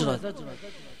يزجرها زجرة،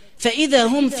 فإذا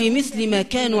هم في مثل ما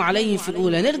كانوا عليه في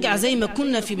الأولى. نرجع زي ما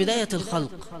كنا في بداية الخلق،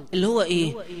 اللي هو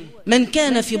إيه؟ من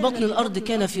كان في بطن الأرض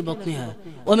كان في بطنها،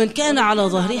 ومن كان على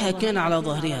ظهرها كان على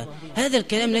ظهرها. هذا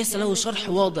الكلام ليس له شرح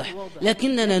واضح،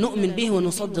 لكننا نؤمن به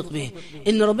ونصدق به،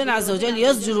 إن ربنا عز وجل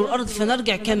يزجر الأرض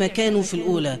فنرجع كما كانوا في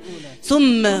الأولى.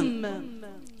 ثم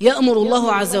يأمر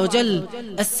الله عز وجل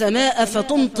السماء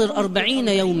فتمطر 40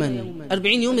 يوما،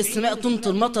 40 يوم السماء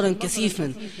تمطر مطرا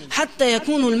كثيفا، حتى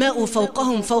يكون الماء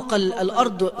فوقهم فوق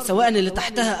الأرض، سواء اللي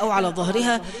تحتها أو على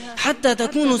ظهرها، حتى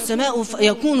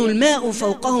يكون الماء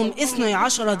فوقهم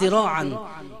 12 ذراعا.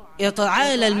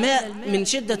 يتعالى الماء من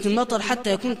شدة المطر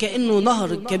حتى يكون كأنه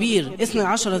نهر كبير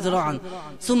 12 ذراعا.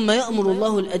 ثم يأمر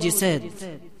الله الأجساد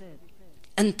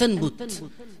أن تنبت.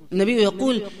 النبي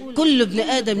يقول: كل ابن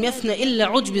آدم يفنى إلا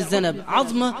عجب الذنب،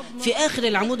 عظمة في آخر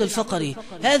العمود الفقري.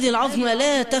 هذه العظمة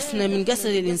لا تفنى من جسد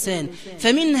الإنسان،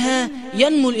 فمنها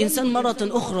ينمو الإنسان مرة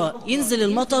أخرى، ينزل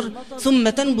المطر، ثم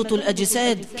تنبت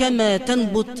الأجساد كما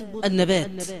تنبت النبات.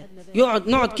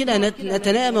 نقعد كده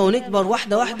نتنامى ونكبر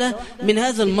واحدة واحدة من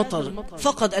هذا المطر،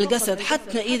 فقد الجسد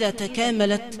حتى إذا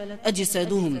تكاملت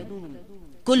أجسادهم.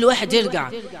 كل واحد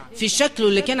يرجع في الشكل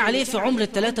اللي كان عليه في عمر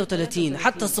 33،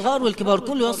 حتى الصغار والكبار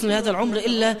كله يصل لهذا العمر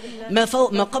إلا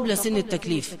ما قبل سن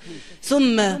التكليف.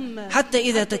 ثم حتى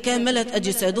إذا تكاملت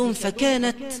أجسادهم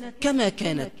فكانت كما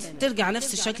كانت، ترجع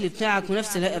نفس الشكل بتاعك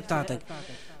ونفس الهيئة بتاعتك.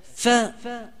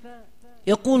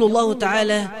 فيقول الله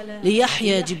تعالى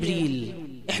ليحيى جبريل: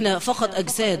 احنا فقط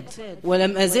أجساد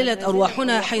ولم أزلت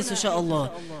أرواحنا حيث شاء الله.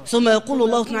 ثم يقول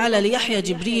الله تعالى ليحيى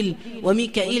جبريل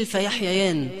وميكائيل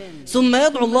فيحييان. ثم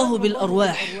يدعو الله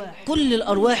بالأرواح، كل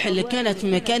الأرواح اللي كانت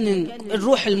في مكان،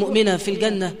 الروح المؤمنة في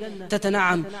الجنة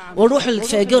تتنعم، والروح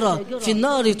الفاجرة في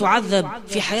النار تعذب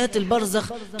في حياة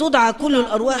البرزخ، تدعى كل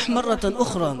الأرواح مرة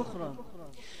أخرى،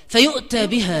 فيؤتى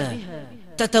بها،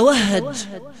 تتوهج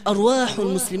أرواح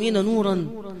المسلمين نورا،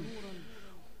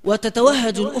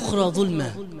 وتتوهج الأخرى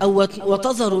ظلمة، أو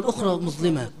وتظهر الأخرى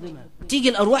مظلمة. تيجي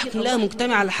الأرواح كلها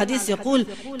مجتمعة. الحديث يقول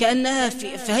كأنها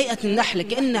في هيئة النحل،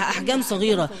 كأنها أحجام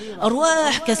صغيرة،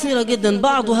 أرواح كثيرة جدا،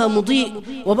 بعضها مضيء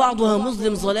وبعضها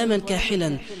مظلم ظلاما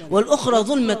كاحلا، والأخرى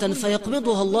ظلمة،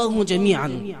 فيقبضها الله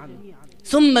جميعا،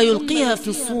 ثم يلقيها في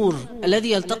الصور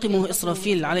الذي يلتقمه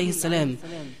إسرافيل عليه السلام.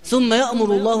 ثم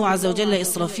يأمر الله عز وجل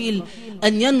إسرافيل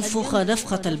أن ينفخ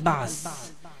نفخة البعث،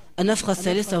 النفخة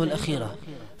الثالثة والأخيرة،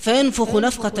 فينفخ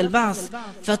نفخة البعث،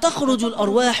 فتخرج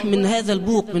الأرواح من هذا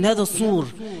البوق، من هذا الصور،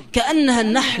 كأنها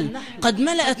النحل قد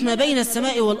ملأت ما بين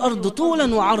السماء والأرض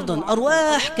طولا وعرضا،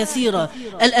 أرواح كثيرة.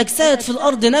 الأجساد في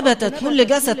الأرض نبتت، كل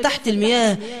جسد تحت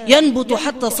المياه ينبت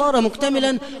حتى صار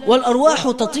مكتملا، والأرواح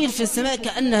تطير في السماء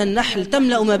كأنها النحل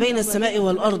تملأ ما بين السماء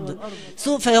والأرض.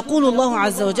 فيقول الله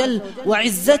عز وجل: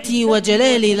 وعزتي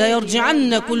وجلالي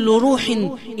ليرجعن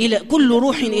كل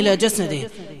روح إلى جسده،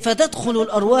 فتدخل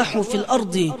الأرواح في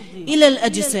الأرض إلى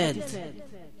الأجساد،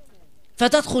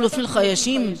 فتدخل في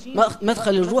الخياشيم،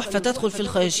 مدخل الروح، فتدخل في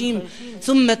الخياشيم،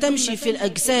 ثم تمشي في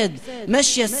الأجساد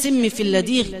مشي السم في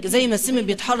اللديغ، زي ما السم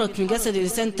بيتحرك من جسد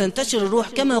الإنسان، تنتشر الروح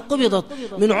كما قبضت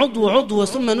من عضو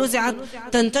ثم نزعت،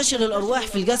 تنتشر الأرواح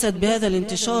في الجسد بهذا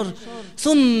الانتشار.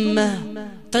 ثم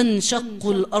تنشق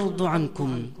الأرض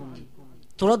عنكم،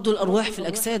 ترد الأرواح في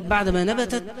الأجساد بعدما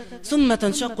نبتت، ثم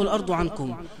تنشق الأرض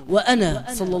عنكم، وأنا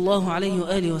صلى الله عليه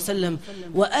وآله وسلم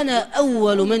وأنا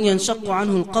أول من ينشق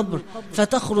عنه القبر،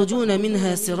 فتخرجون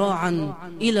منها سراعا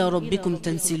إلى ربكم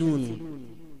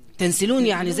تنسلون،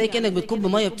 يعني زي كأنك بتكب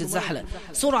مية بتتزحلق،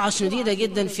 سرعة شديدة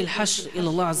جدا في الحشر إلى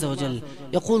الله عز وجل.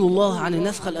 يقول الله عن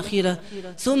النفخة الأخيرة: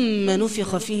 ثم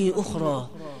نفخ فيه أخرى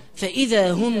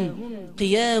فإذا هم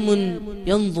قيام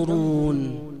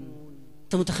ينظرون.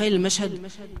 انت متخيل المشهد؟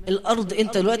 الأرض،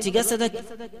 انت دلوقتي جسدك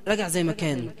رجع زي ما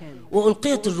كان،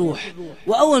 وألقيت الروح،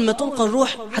 وأول ما تلقى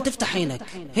الروح هتفتح عينك.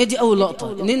 هي دي أول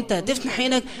لقطة، ان انت تفتح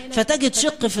عينك فتجد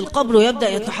شق في القبر ويبدأ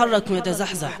يتحرك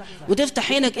ويتزحزح،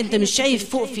 وتفتح عينك انت مش شايف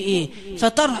فوق في ايه،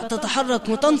 فتتحرك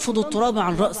وتنفض التراب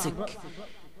عن رأسك.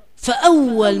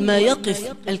 فأول ما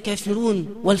يقف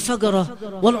الكافرون والفجرة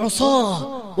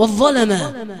والعصاة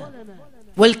والظلمة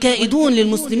والكائدون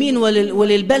للمسلمين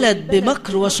وللبلد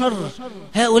بمكر وشر،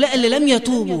 هؤلاء اللي لم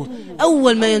يتوبوا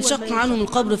أول ما ينشق عنهم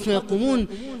القبر فيقومون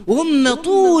وهم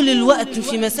طول الوقت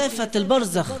في مسافة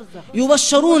البرزخ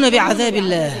يبشرون بعذاب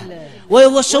الله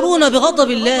ويبشرون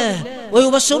بغضب الله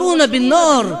ويبشرون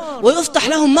بالنار، ويفتح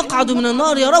لهم مقعد من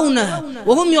النار يرونه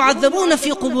وهم يعذبون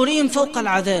في قبورهم فوق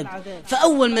العذاب.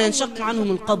 فأول ما ينشق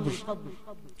عنهم القبر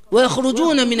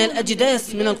ويخرجون من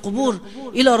الأجداث من القبور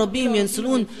إلى ربهم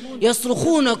ينسلون،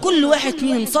 يصرخون كل واحد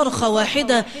منهم صرخة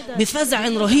واحدة بفزع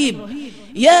رهيب: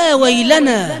 يا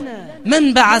ويلنا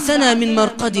من بعثنا من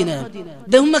مرقدنا.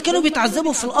 ده هم كانوا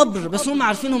بيتعذبوا في القبر بس هم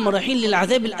عارفين هم رايحين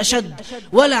للعذاب الأشد،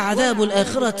 ولا عذاب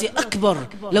الآخرة أكبر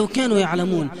لو كانوا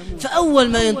يعلمون. فأول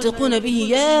ما ينطقون به: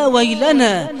 يا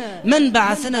ويلنا من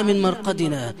بعثنا من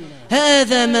مرقدنا،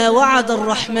 هذا ما وعد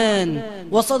الرحمن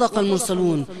وصدق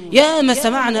المرسلون. يا ما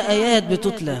سمعنا آيات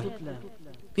بتتلى،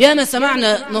 يا ما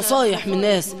سمعنا نصايح من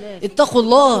الناس: اتقوا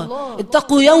الله،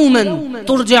 اتقوا يوما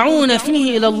ترجعون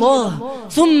فيه إلى الله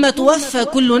ثم توفى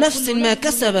كل نفس ما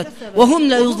كسبت وهم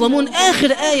لا يظلمون.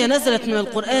 آخر آية نزلت من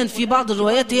القرآن في بعض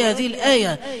الروايات هي هذه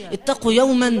الآية: اتقوا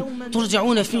يوما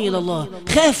ترجعون فيه إلى الله.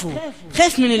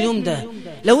 خاف من اليوم ده.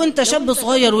 لو انت شاب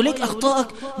صغير وليك أخطائك،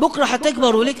 بكرة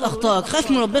هتكبر وليك أخطائك.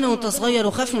 خاف من ربنا وانت صغير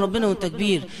وخاف من ربنا وانت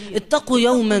كبير. اتقوا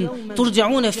يوما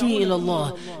ترجعون فيه إلى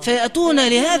الله. فيأتون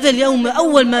لهذا اليوم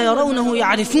أول ما يرونه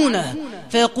يعرفونه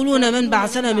فيقولون: من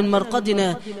بعثنا من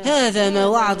مرقدنا، هذا ما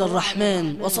وعد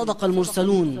الرحمن وصدق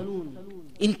المرسلون.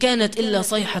 إن كانت إلا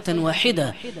صيحة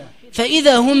واحدة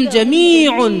فإذا هم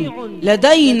جميع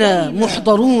لدينا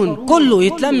محضرون. كله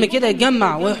يتلم كده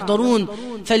يتجمع ويحضرون.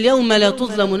 فاليوم لا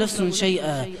تظلم نفس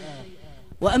شيئا.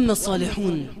 وأما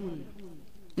الصالحون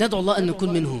ندعو الله أن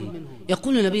نكون منهم.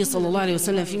 يقول النبي صلى الله عليه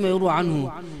وسلم فيما يروى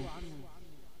عنه: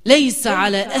 ليس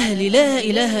على أهل لا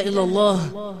إله إلا الله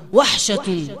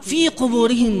وحشة في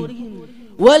قبورهم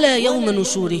ولا يوم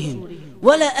نشورهم،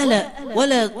 ولا ألأ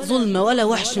ولا ظلم ولا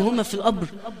وحش هم في القبر،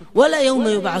 ولا يوم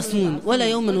يبعثون ولا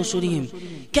يوم نشورهم.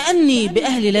 كأني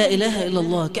بأهل لا إله إلا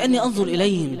الله، كأني أنظر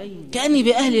إليهم، كأني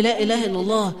بأهل لا إله إلا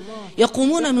الله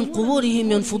يقومون من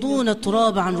قبورهم ينفضون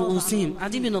التراب عن رؤوسهم.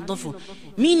 قاعدين بينظفوا.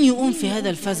 مين يقوم في هذا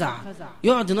الفزع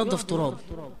يقعد ينظف تراب؟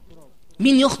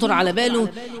 مين يخطر على باله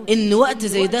إن وقت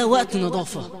زي ده وقت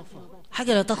نظافة؟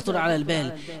 حاجة لا تخطر على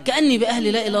البال. كأني بأهل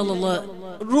لا إله إلا الله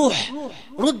الروح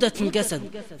ردت من الجسد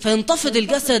فينتفض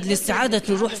الجسد لاستعادة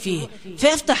الروح فيه،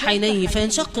 فيفتح عينيه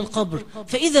فينشق القبر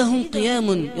فإذا هم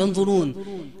قيام ينظرون.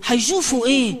 هيشوفوا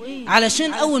إيه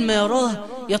علشان أول ما يراه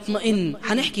يطمئن؟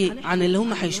 هنحكي عن اللي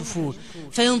هم هيشوفوه.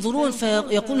 فينظرون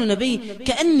فيقول النبي: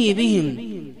 كأني بهم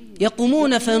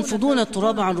يقومون فينفضون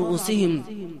التراب عن رؤوسهم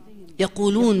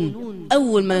يقولون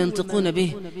أول ما ينطقون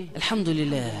به: الحمد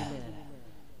لله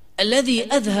الذي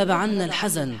أذهب عنا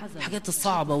الحزن. الحاجات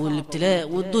الصعبة والابتلاء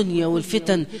والدنيا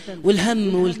والفتن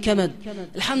والهم والكمد،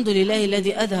 الحمد لله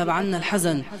الذي أذهب عنا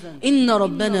الحزن، إن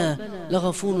ربنا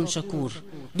لغفور شكور.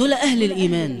 دول أهل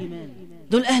الإيمان،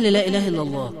 دول أهل لا إله إلا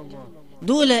الله،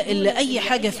 دول اللي أي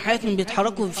حاجة في حياتهم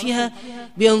بيتحركوا فيها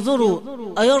بينظروا: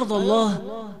 أيرضى الله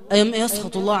أم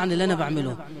يسخط الله عن اللي أنا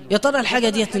بعمله؟ يا ترى الحاجة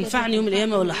دي هتنفعني يوم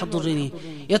القيامة ولا هتضرني؟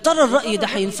 يا ترى الرأي ده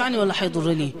هينفعني ولا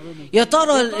هيضرني؟ يا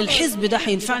ترى الحزب ده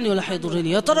هينفعني ولا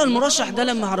هيضرني؟ يا ترى المرشح ده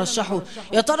لما هرشحه؟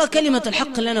 يا ترى كلمة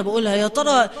الحق اللي أنا بقولها؟ يا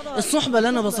ترى الصحبة اللي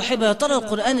أنا بصاحبها؟ يا ترى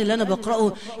القرآن اللي أنا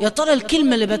بقرأه؟ يا ترى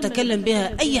الكلمة اللي بتكلم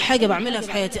بها؟ أي حاجة بعملها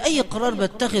في حياتي، أي قرار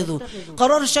بتخذه،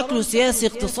 قرار شكله سياسي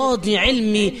اقتصادي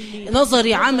علمي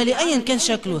نظري عملي أيا كان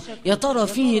شكله، يا ترى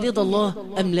فيه رضا الله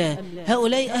أم لا؟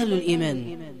 هؤلاء أهل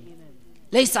الإيمان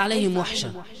ليس عليهم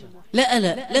وحشة، لا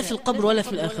ألا لا في القبر ولا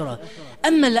في الآخرة.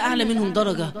 أما اللي أعلى منهم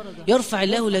درجة يرفع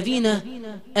الله الذين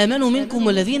آمنوا منكم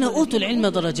والذين أوتوا العلم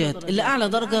درجات. اللي أعلى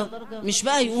درجة مش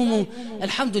بقى يقوموا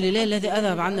الحمد لله الذي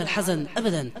أذهب عنا الحزن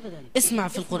أبدا. اسمع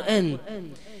في القرآن: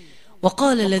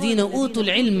 وقال الذين أوتوا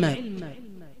العلم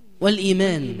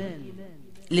والإيمان،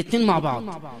 الاثنين مع بعض،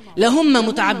 لا هم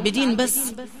متعبدين بس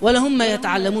ولا هم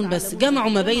يتعلمون بس، جمعوا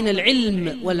ما بين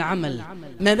العلم والعمل،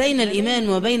 ما بين الإيمان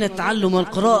وبين التعلم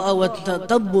والقراءة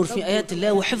والتدبر في آيات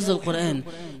الله وحفظ القرآن.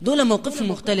 دول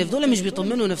موقفهم مختلف، دول مش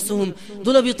بيطمنوا نفسهم،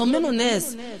 دول بيطمنوا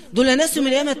الناس. دول ناس من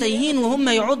اليوم تايهين وهم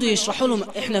يقعدوا يشرحوا لهم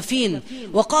احنا فين.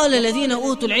 وقال الذين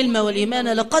أوتوا العلم والإيمان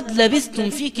لقد لبثتم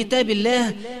في كتاب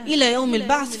الله إلى يوم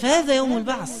البعث فهذا يوم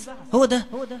البعث. هو ده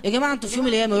يا جماعة، انتوا في يوم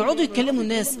القيامة. ويقعدوا يتكلموا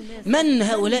الناس: من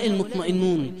هؤلاء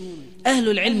المطمئنون؟ أهل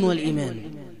العلم والإيمان.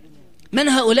 من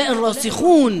هؤلاء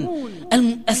الراسخون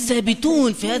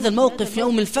الثابتون في هذا الموقف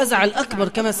يوم الفزع الأكبر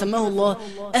كما سماه الله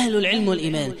أهل العلم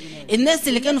والإيمان. الناس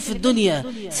اللي كانوا في الدنيا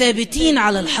ثابتين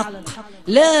على الحق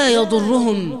لا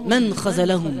يضرهم من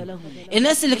خذلهم.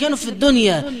 الناس اللي كانوا في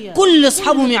الدنيا كل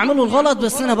أصحابهم يعملوا الغلط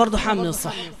بس أنا برضو حامل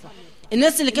الصح.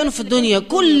 الناس اللي كانوا في الدنيا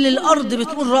كل الأرض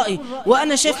بتقول رأي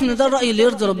وأنا شايف ان ده الرأي اللي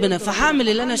يرضي ربنا فحامل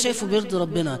اللي أنا شايفه بيرضي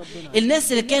ربنا.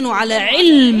 الناس اللي كانوا على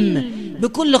علم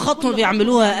بكل خطوة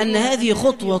بيعملوها أن هذه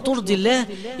خطوة ترضي الله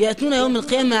يأتون يوم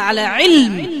القيامة على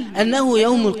علم أنه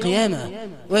يوم القيامة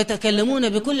ويتكلمون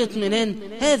بكل اطمئنان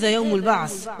هذا يوم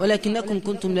البعث ولكنكم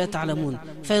كنتم لا تعلمون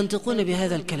فينطقون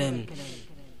بهذا الكلام.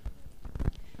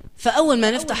 فأول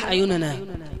ما نفتح أعيننا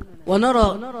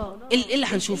ونرى إيه اللي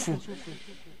هنشوفه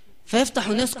فيفتح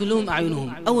الناس كلهم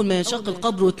أعينهم أول ما ينشق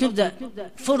القبر وتبدأ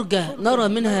فرجة نرى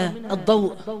منها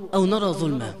الضوء أو نرى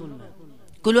ظلمة.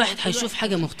 كل واحد هيشوف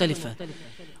حاجة مختلفة.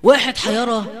 واحد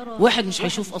هيرى واحد مش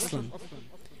هيشوف أصلا.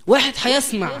 واحد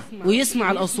هيسمع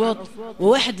ويسمع الأصوات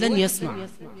وواحد لن يسمع.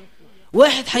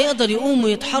 واحد هيقدر يقوم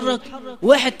ويتحرك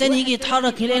واحد تاني يجي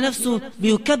يتحرك يلاقي نفسه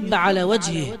بيكب على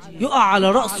وجهه يقع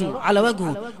على رأسه على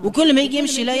وجهه وكل ما يجي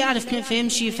يمشي لا يعرف كيف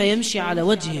يمشي فيمشي على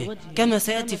وجهه كما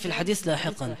سيأتي في الحديث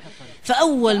لاحقا.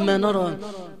 فأول ما نرى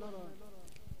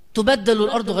تبدل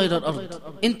الأرض غير الأرض.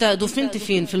 انت دفنت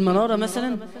فين؟ في المنارة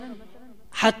مثلا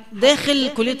داخل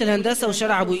كلية الهندسة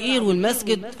وشارع أبو قير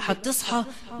والمسجد هتصحى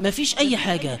مفيش أي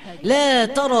حاجة لا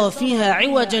ترى فيها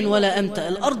عوجا ولا أمتا.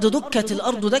 الأرض دكت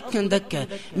الأرض دكا دكا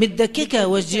متدككة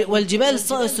والجبال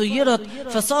سيرت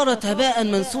فصارت هباء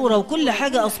منثورا وكل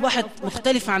حاجة أصبحت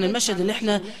مختلفة عن المشهد اللي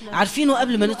احنا عارفينه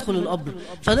قبل ما ندخل القبر.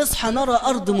 فنصحى نرى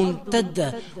أرض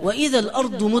ممتدة وإذا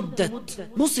الأرض مدت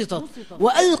بسطت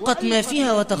وألقت ما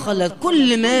فيها وتخلت.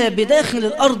 كل ما بداخل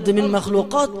الأرض من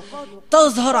مخلوقات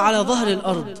تظهر على ظهر الأرض.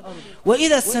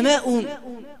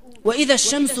 وإذا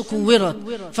الشمس كورت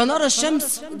فنرى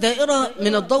الشمس دائرة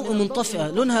من الضوء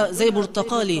منطفئة لونها زي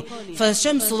برتقالي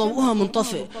فالشمس ضوءها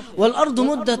منطفئ والأرض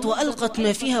مدت وألقت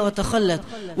ما فيها وتخلت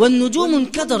والنجوم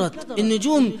انكدرت.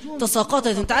 النجوم تساقطت.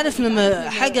 انت عارف لما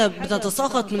حاجة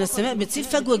بتتساقط من السماء بتسيب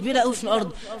فجوة كبيرة قوي في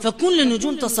الأرض فكل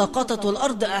النجوم تساقطت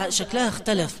والأرض شكلها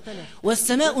اختلف.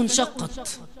 والسماء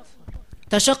انشقت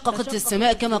تشققت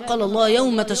السماء كما قال الله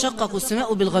يوم تشقق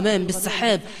السماء بالغمام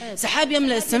بالسحاب. سحاب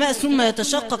يملأ السماء ثم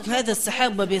يتشقق هذا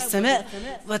السحاب وبالسماء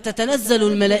وتتنزل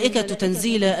الملائكة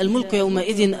تنزيلا الملك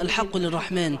يومئذ الحق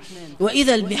للرحمن.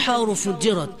 وإذا البحار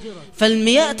فجرت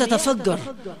فالمياه تتفجر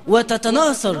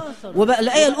وتتناثر. وبقى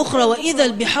الآية الأخرى وإذا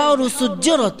البحار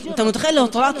سجرت. انت متخيل لو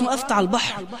طلعت وقفت على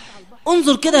البحر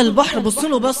انظر كده للبحر بص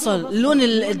له بصة اللون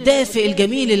الدافئ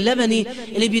الجميل اللبني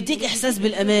اللي بيديك إحساس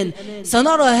بالأمان.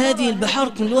 سنرى هذه البحار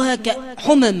كلها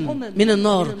كحمم من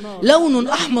النار لون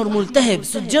أحمر ملتهب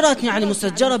سجرت يعني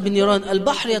مسجرة بالنيران.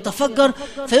 البحر يتفجر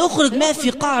فيخرج ما في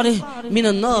قعره من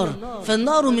النار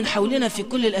فالنار من حولنا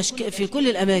في كل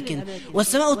الأماكن.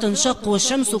 والسماء تنشق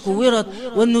والشمس كورت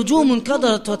والنجوم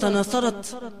انكدرت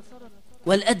وتناثرت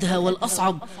والأدهى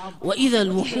والأصعب. وإذا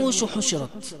الوحوش حشرت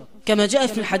كما جاء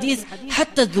في الحديث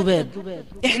حتى الذباب.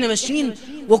 احنا ماشيين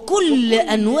وكل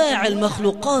أنواع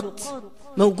المخلوقات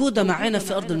موجودة معنا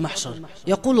في أرض المحشر.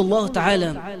 يقول الله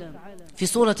تعالى في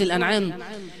سورة الأنعام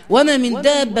وما من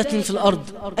دابة في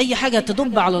الأرض أي حاجة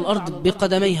تدب على الأرض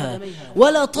بقدميها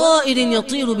ولا طائر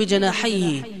يطير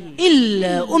بجناحيه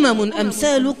إلا أمم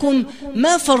أمثالكم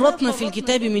ما فرطنا في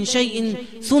الكتاب من شيء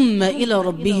ثم إلى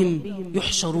ربهم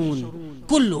يحشرون.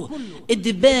 كله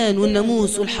الدبان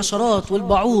والناموس والحشرات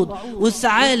والبعوض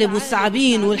والثعالب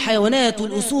والثعابين والحيوانات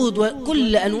والأسود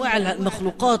وكل أنواع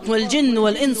المخلوقات والجن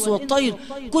والإنس والطير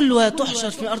كلها تحشر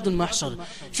في أرض المحشر.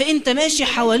 فأنت ماشي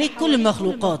حواليك كل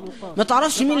المخلوقات ما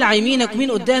تعرفش مين اللي عيمينك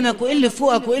ومين قدامك وإيه اللي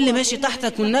فوقك وإيه اللي ماشي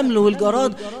تحتك والنمل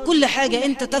والجراد كل حاجة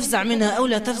أنت تفزع منها أو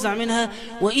لا تفزع منها.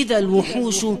 وإذا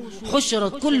الوحوش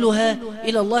حشرت كلها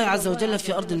إلى الله عز وجل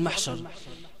في أرض المحشر.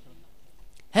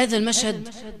 هذا المشهد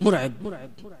مرعب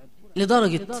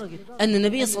لدرجة أن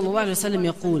النبي صلى الله عليه وسلم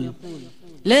يقول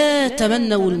لا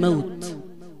تمنوا الموت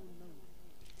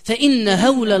فإن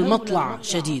هول المطلع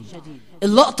شديد.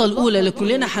 اللقطة الأولى اللي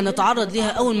كلنا هنتعرض لها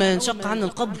أول ما ينشق عنا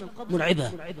القبر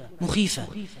مرعبة مخيفة.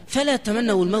 فلا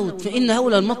تمنوا الموت فإن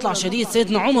هول المطلع شديد.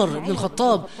 سيدنا عمر بن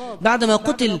الخطاب بعدما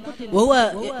قتل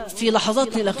وهو في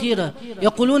لحظاته الأخيرة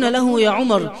يقولون له يا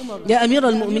عمر يا أمير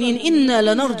المؤمنين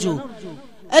إنا لنرجو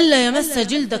ألا يمس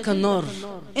جلدك النار.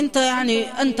 أنت يعني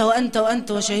أنت وأنت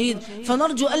وأنت وشهيد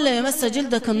فنرجو ألا يمس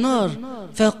جلدك النار.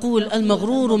 فيقول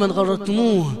المغرور من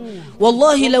غررتموه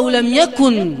والله لو لم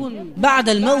يكن بعد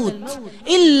الموت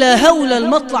إلا هول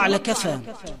المطلع لكفى.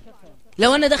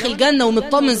 لو أنا داخل جنة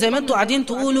ومطمن زي ما أنتوا قاعدين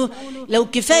تقولوا، لو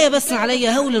كفاية بس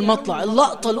عليا هول المطلع،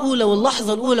 اللقطة الأولى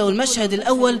واللحظة الأولى والمشهد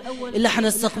الأول اللي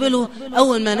هنستقبله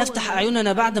أول ما نفتح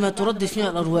أعيننا بعد ما ترد فيها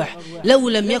الأرواح، لو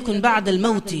لم يكن بعد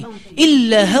الموت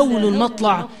إلا هول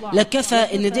المطلع لكفى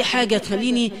إن دي حاجة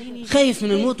تخليني خايف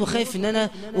من الموت وخايف إن أنا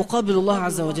أقابل الله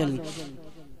عز وجل.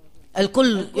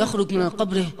 الكل يخرج من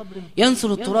قبره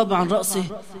ينثر التراب عن رأسه،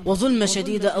 وظلمة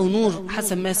شديدة أو نور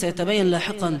حسب ما سيتبين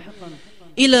لاحقا،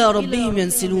 إلى ربهم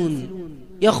ينسلون،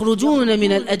 يخرجون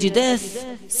من الأجداث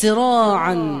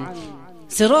سراعا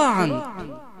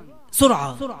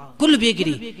سرعة، كله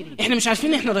بيجري، احنا مش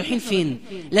عارفين احنا رايحين فين،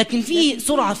 لكن في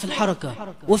سرعة في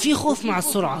الحركة وفي خوف مع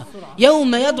السرعة.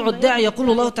 يوم يدعو الداعي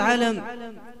يقول الله تعالى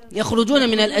يخرجون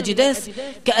من الأجداث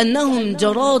كأنهم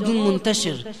جراد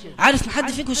منتشر. عارف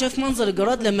محد فيكم شايف منظر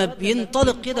الجراد لما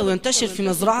بينطلق كده وينتشر في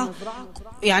مزرعة؟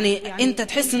 يعني انت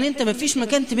تحس ان انت مفيش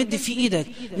مكان تمد فيه ايدك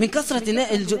من كثرة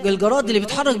الجراد اللي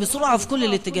بيتحرك بسرعة في كل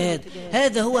الاتجاهات.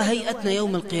 هذا هو هيئتنا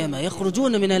يوم القيامة،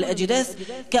 يخرجون من الأجداث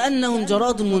كأنهم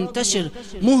جراد منتشر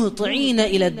مهطعين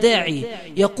إلى الداعي،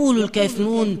 يقول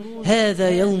الكافرون هذا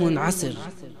يوم عسر.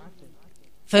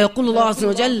 فيقول الله عز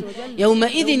وجل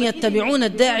يومئذ يتبعون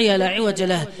الداعي لا عوج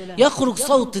له، يخرج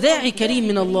صوت داعي كريم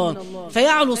من الله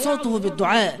فيعلو صوته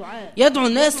بالدعاء، يدعو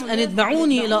الناس أن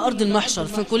يتبعوني إلى أرض المحشر.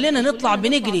 فكلنا نطلع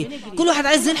بنجري، كل واحد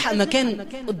عايز يلحق مكان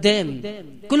قدام،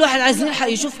 كل واحد عايز يلحق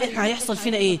يشوف إحنا هيحصل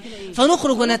فينا إيه،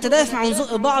 فنخرج ونتدافع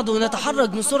ونزق بعض ونتحرك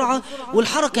بسرعة.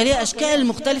 والحركة ليها أشكال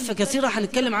مختلفة كثيرة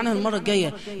هنتكلم عنها المرة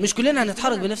الجاية، مش كلنا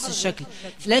هنتحرك بنفس الشكل،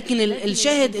 لكن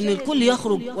الشاهد إن الكل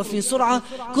يخرج وفي سرعة،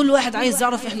 كل واحد عايز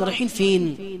يعرف احنا رايحين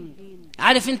فين.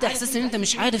 عارف انت احساس ان انت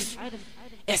مش عارف،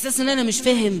 احساس ان انا مش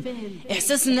فاهم،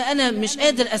 احساس ان انا مش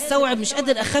قادر استوعب، مش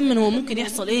قادر اخمن هو ممكن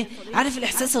يحصل ايه. عارف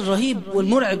الاحساس الرهيب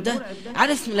والمرعب ده؟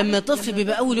 عارف لما طفل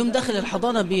بيبقى اول يوم داخل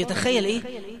الحضانة بيتخيل ايه؟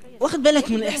 واخد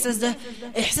بالك من الاحساس ده؟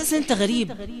 احساس ان انت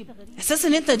غريب، احساس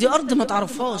ان انت دي ارض ما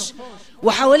تعرفهاش،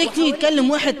 وحواليك تيجي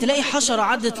يتكلم واحد تلاقي حشرة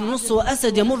عدت في النص،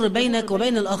 واسد يمر بينك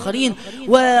وبين الاخرين،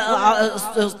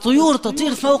 وطيور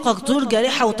تطير فوقك، طيور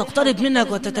جارحة وتقترب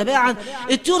منك وتتباعد.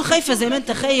 الطيور خايفة زي ما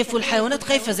انت خايف، والحيوانات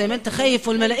خايفة زي ما انت خايف،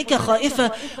 والملائكة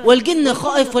خائفة، والجن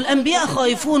خائف، والانبياء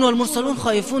خائفون، والمرسلون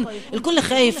خائفون، الكل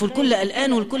خايف والكل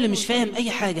قلقان والكل مش فاهم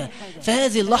اي حاجة.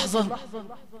 فهذه اللحظة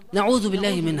نعوذ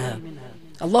بالله منها.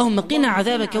 اللهم قنا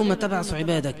عذابك يوم تبعث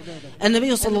عبادك.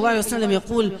 النبي صلى الله عليه وسلم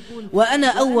يقول وأنا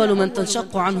أول من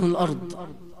تنشق عنه الأرض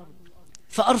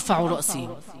فأرفع رأسي،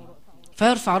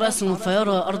 فيرفع رأسه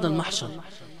فيرى أرض المحشر،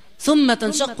 ثم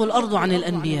تنشق الأرض عن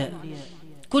الأنبياء،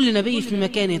 كل نبي في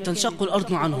مكانه تنشق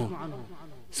الأرض عنه.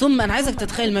 ثم أنا عايزك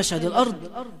تتخيل مشهد الأرض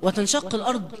وتنشق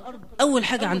الأرض أول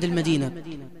حاجة عند المدينة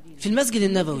في المسجد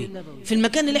النبوي، في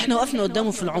المكان اللي احنا وقفنا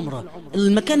قدامه في العمرة،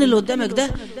 المكان اللي قدامك ده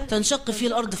تنشق فيه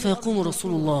الأرض فيقوم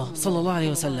رسول الله صلى الله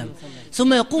عليه وسلم،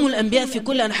 ثم يقوم الأنبياء في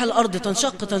كل أنحاء الأرض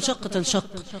تنشق تنشق تنشق،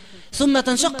 ثم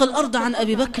تنشق الأرض عن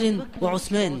أبي بكر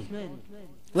وعثمان.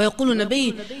 ويقول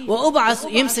النبي وأبعث،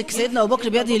 يمسك سيدنا أبو بكر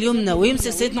بيده اليمنى ويمسك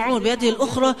سيدنا عمر بيده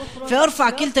الأخرى فيرفع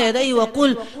كلتا يديه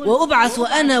ويقول وأبعث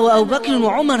وأنا وأبو بكر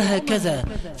وعمر هكذا،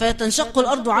 فتنشق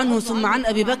الأرض عنه ثم عن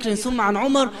أبي بكر ثم عن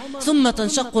عمر، ثم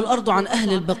تنشق الأرض عن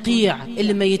أهل البقيع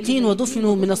اللي ميتين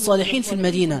ودفنوا من الصالحين في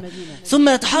المدينة، ثم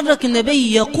يتحرك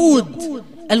النبي يقود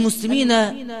المسلمين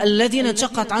الذين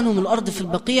انشقت عنهم الأرض في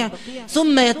البقيع،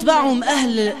 ثم يتبعهم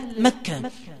أهل مكة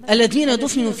الذين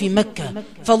دفنوا في مكة.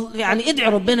 يعني ادعي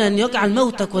ربنا أن يجعل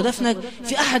موتك ودفنك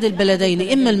في أحد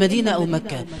البلدين، إما المدينة أو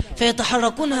مكة،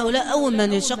 فيتحركون هؤلاء أول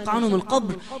من ينشق عنهم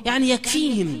القبر. يعني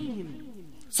يكفيهم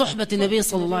صحبة النبي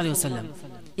صلى الله عليه وسلم،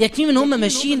 يكفيهم ان هم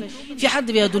ماشيين في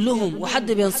حد بيدلهم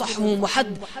وحد بينصحهم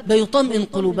وحد بيطمئن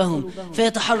قلوبهم،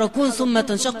 فيتحركون. ثم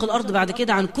تنشق الأرض بعد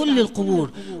كده عن كل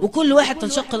القبور، وكل واحد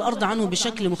تنشق الأرض عنه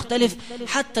بشكل مختلف،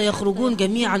 حتى يخرجون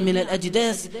جميعا من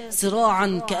الأجداث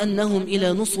سراعا كأنهم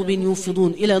إلى نصب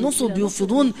يوفضون. إلى نصب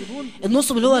يوفضون،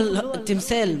 النصب اللي هو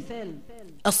التمثال،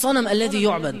 الصنم الذي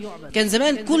يعبد. كان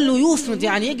زمان كله يوفد،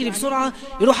 يعني يجري بسرعة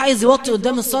يروح عايز يوطي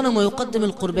قدام الصنم ويقدم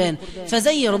القربان.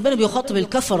 فزي ربنا بيخاطب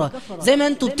الكفرة، زي ما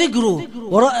انتوا بتجروا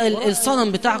وراء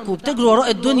الصنم بتاعكم، بتجروا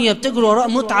وراء الدنيا، بتجروا وراء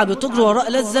متعة، بتجروا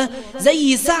وراء لذة،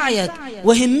 زي سعيك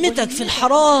وهمتك في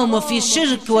الحرام وفي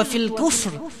الشرك وفي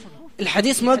الكفر،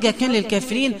 الحديث موجه كان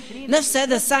للكافرين، نفس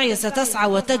هذا السعي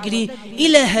ستسعى وتجري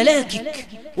إلى هلاكك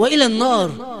وإلى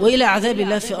النار وإلى عذاب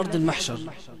الله في أرض المحشر.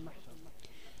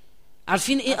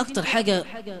 عارفين ايه اكتر حاجة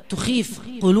تخيف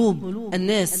قلوب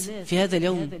الناس في هذا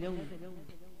اليوم؟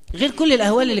 غير كل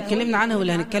الاهوال اللي اتكلمنا عنها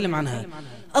واللي هنتكلم عنها،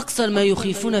 اكثر ما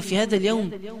يخيفون في هذا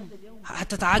اليوم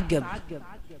هتتعجب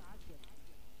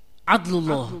عدل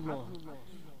الله.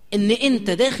 ان انت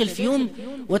داخل في يوم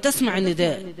وتسمع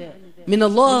النداء من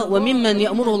الله وممن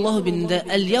يأمره الله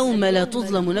بالنداء: اليوم لا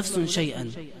تظلم نفس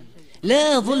شيئا،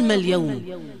 لا ظلم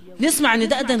اليوم. نسمع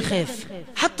نداء ده نخاف،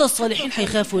 حتى الصالحين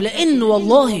هيخافوا، لأن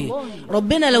والله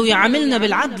ربنا لو يعاملنا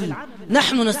بالعدل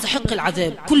نحن نستحق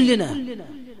العذاب كلنا.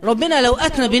 ربنا لو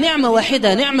أتنا بنعمة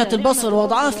واحدة، نعمة البصر،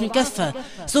 وضعها في كفة،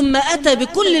 ثم أتى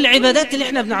بكل العبادات اللي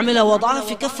احنا بنعملها وضعها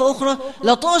في كفة أخرى،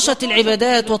 لطاشت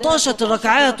العبادات وطاشت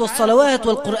الركعات والصلوات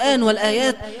والقرآن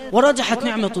والآيات ورجحت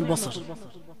نعمة البصر.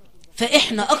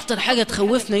 فإحنا أكتر حاجة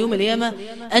تخوفنا يوم القيامة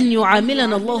أن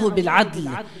يعاملنا الله بالعدل.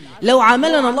 لو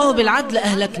عاملنا الله بالعدل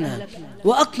أهلكنا.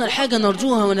 وأكتر حاجة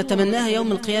نرجوها ونتمناها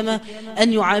يوم القيامة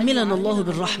أن يعاملنا الله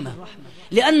بالرحمة،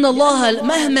 لأن الله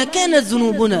مهما كانت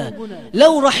ذنوبنا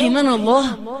لو رحمنا الله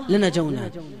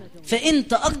لنجونا.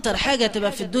 فأنت أكتر حاجة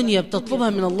تبقى في الدنيا بتطلبها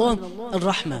من الله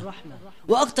الرحمة،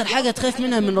 وأكتر حاجة تخاف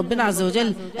منها من ربنا عز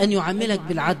وجل أن يعاملك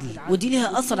بالعدل، ودي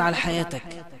لها أثر على حياتك.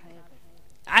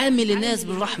 عامل الناس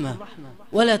بالرحمة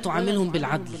ولا تعاملهم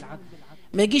بالعدل.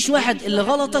 ما يجيش واحد اللي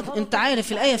غلطك، انت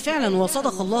عارف الآية فعلا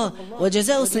وصدق الله: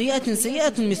 وجزاء سيئة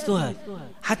سيئة مثلها.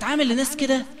 هتعامل الناس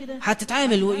كده،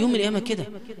 هتتعامل يوم القيامة كده.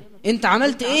 انت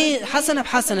عملت ايه؟ حسنة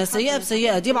بحسنة، سيئة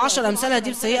بسيئة، دي ب10 أمثالها،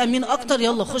 دي بسيئة، مين اكتر؟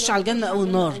 يلا خش على الجنة او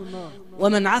النار.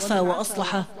 ومن عفا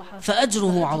وأصلح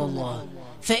فأجره على الله.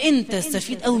 فانت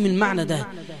استفيد قوي من المعنى ده،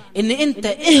 ان انت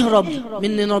اهرب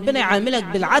من ان ربنا يعاملك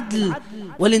بالعدل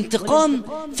والانتقام،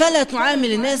 فلا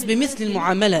تعامل الناس بمثل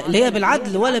المعاملة اللي هي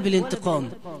بالعدل ولا بالانتقام.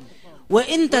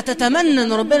 وانت تتمنى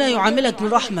ان ربنا يعاملك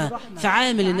بالرحمة،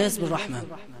 فعامل الناس بالرحمة.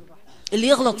 اللي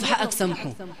يغلط في حقك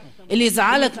سامحه، اللي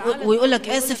يزعلك ويقولك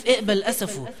آسف اقبل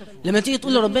أسفه. لما تيجي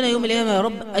تقول لربنا يوم القيامة: يا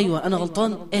رب أيوة أنا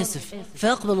غلطان آسف،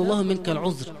 فيقبل الله منك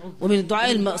العذر. ومن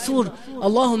الدعاء المأثور: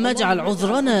 اللهم اجعل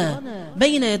عذرنا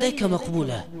بين يديك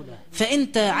مقبولا.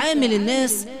 فأنت عامل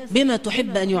الناس بما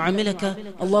تحب أن يعاملك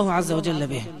الله عز وجل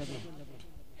به.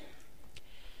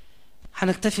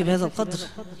 هنكتفي بهذا القدر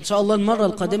إن شاء الله. المرة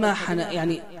القادمة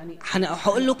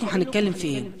هقول لكم هنتكلم في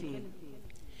إيه.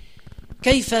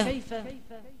 كيف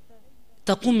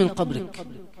تقوم من قبرك،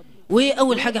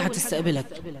 وأول حاجة هتستقبلك،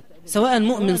 سواء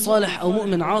مؤمن صالح أو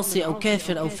مؤمن عاصي أو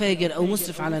كافر أو فاجر أو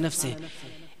مسرف على نفسه.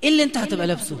 إيه اللي أنت هتبقى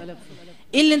لابسه؟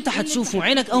 إيه اللي أنت هتشوفه؟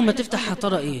 عينك أول ما تفتح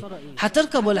هترى إيه؟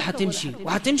 هتركب ولا هتمشي؟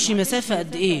 وهتمشي مسافة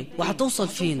قد إيه؟ وهتوصل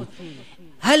فين؟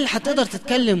 هل هتقدر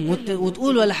تتكلم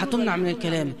وتقول ولا هتمنع من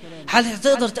الكلام؟ هل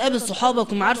هتقدر تقابل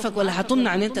صحابك ومعارفك ولا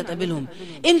هتمنع ان انت تقابلهم؟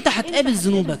 امتى هتقابل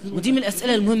ذنوبك؟ ودي من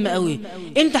الاسئله المهمه قوي.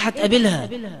 امتى هتقابلها؟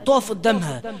 تقف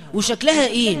قدامها وشكلها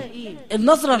ايه؟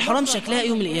 النظره الحرام شكلها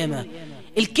يوم القيامه؟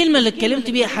 الكلمه اللي اتكلمت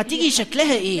بيها هتيجي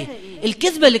شكلها ايه؟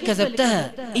 الكذبه اللي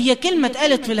كذبتها هي كلمه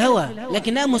اتقالت في الهوى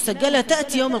لكنها مسجله،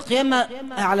 تاتي يوم القيامه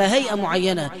على هيئه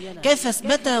معينه. كيف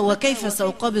متى وكيف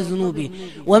ساقابل ذنوبي،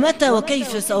 ومتى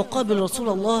وكيف ساقابل رسول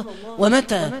الله،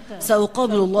 ومتى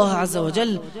ساقابل الله عز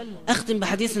وجل. اختم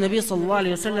بحديث النبي صلى الله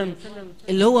عليه وسلم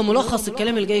اللي هو ملخص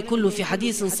الكلام الجاي كله في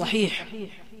حديث صحيح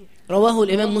رواه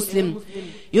الإمام مسلم: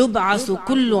 يبعث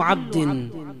كل عبد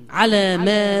على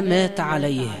ما مات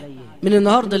عليه. من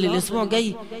النهاردة للأسبوع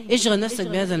جاي اشغل نفسك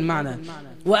بهذا المعنى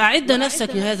وأعد نفسك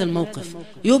لهذا الموقف.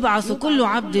 يبعث كل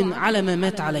عبد على ما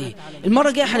مات عليه. المرة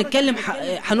الجاية هنتكلم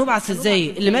هنبعث ازاي،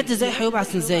 اللي مات ازاي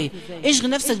هيبعث ازاي. اشغل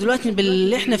نفسك دلوقتي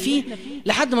باللي احنا فيه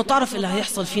لحد ما تعرف اللي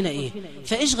هيحصل فينا ايه.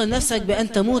 فاشغل نفسك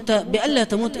بأن تموت، بألا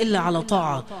تموت إلا على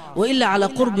طاعة وإلا على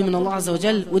قرب من الله عز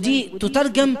وجل. ودي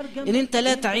تترجم ان انت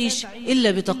لا تعيش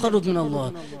إلا بتقرب من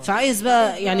الله. فعايز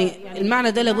بقى يعني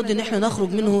المعنى ده لابد ان احنا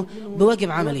نخرج منه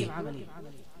بواجب عملي.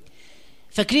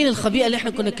 فاكرين الخبيئة اللي احنا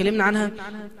كنا اتكلمنا عنها؟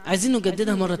 عايزين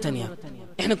نجددها مرة تانية.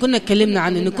 احنا كنا اتكلمنا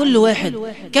عن ان كل واحد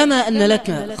كما ان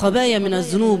لك خبايا من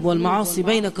الذنوب والمعاصي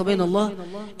بينك وبين الله،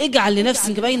 اجعل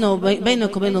لنفسك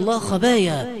بينك وبين الله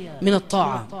خبايا من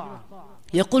الطاعة.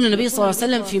 يقول النبي صلى الله عليه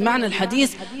وسلم في معنى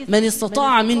الحديث: من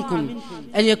استطاع منكم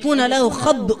أن يكون له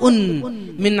خبء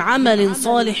من عمل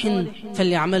صالح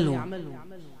فليعمله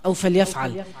أو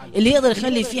فليفعل. اللي يقدر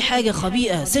يخلي فيه حاجة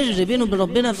خبيئة سر بينه وبين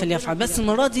ربنا فليفعل. بس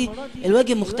المرة دي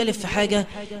الواجب مختلف في حاجة: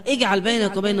 اجعل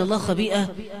بينك وبين الله خبيئة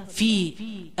في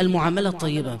المعاملة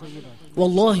الطيبة.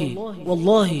 والله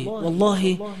والله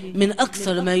والله من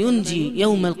أكثر ما ينجي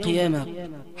يوم القيامة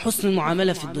حسن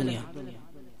المعاملة في الدنيا.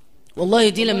 والله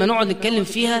دي لما نقعد نتكلم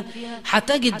فيها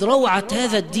هتجد روعة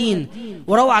هذا الدين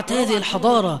وروعة هذه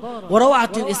الحضارة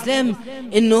وروعة الإسلام.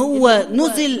 إن هو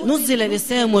نزل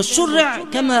الإسلام والشرع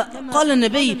كما قال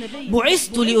النبي: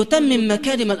 بعثت لأتمم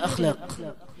مكارم الأخلاق.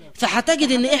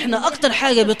 فهتجد ان احنا اكتر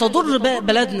حاجة بتضر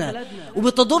بلدنا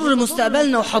وبتضر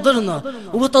مستقبلنا وحاضرنا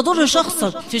وبتضر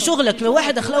شخصك في شغلك. لو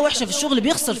واحد اخلاقه وحشة في الشغل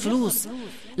بيخسر فلوس،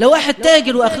 لو واحد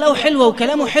تاجر واخلاقه حلوة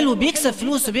وكلامه حلو بيكسب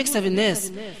فلوس وبيكسب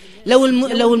الناس.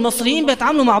 لو المصريين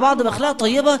بيتعاملوا مع بعض باخلاق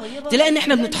طيبه تلاقي ان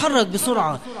احنا بنتحرك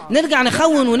بسرعه، نرجع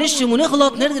نخون ونشم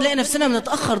ونغلط نلاقي نفسنا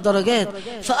بنتاخر درجات.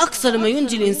 فاكثر ما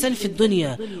ينجي الانسان في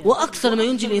الدنيا واكثر ما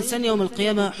ينجي الانسان يوم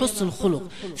القيامه حسن الخلق.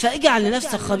 فاجعل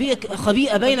لنفسك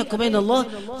خبيئه بينك وبين الله،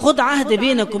 خد عهد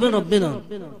بينك وبين ربنا،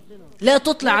 لا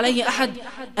تطلع عليه احد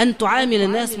ان تعامل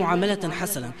الناس معامله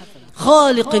حسنه،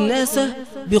 خالق الناس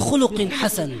بخلق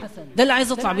حسن. ده اللي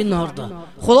عايز اطلع بيه النهارده.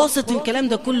 خلاصه الكلام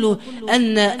ده كله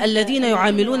ان الذين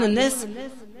يعاملون الناس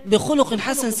بخلق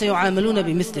حسن سيعاملون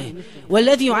بمثله،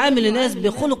 والذي يعامل الناس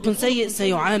بخلق سيء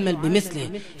سيعامل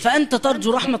بمثله. فأنت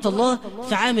ترجو رحمة الله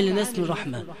فعامل الناس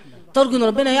بالرحمة، ترجو أن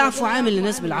ربنا يعفو عامل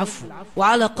الناس بالعفو،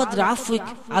 وعلى قدر عفوك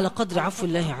على قدر عفو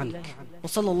الله عنك.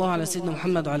 وصلى الله على سيدنا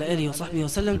محمد وعلى آله وصحبه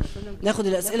وسلم. ناخد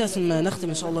الأسئلة ثم نختم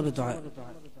إن شاء الله بالدعاء.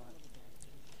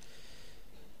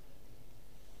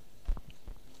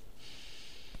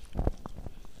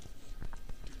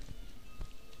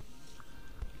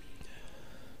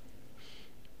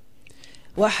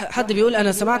 حد بيقول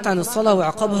أنا سمعت عن الصلاة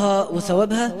وعقابها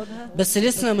وثوابها بس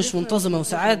لسه مش منتظمة،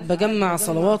 وساعات بجمع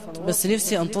صلوات بس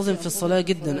نفسي أنتظم في الصلاة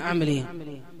جدا، أعمل إيه؟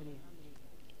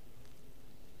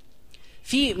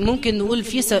 ممكن نقول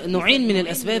في نوعين من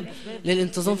الأسباب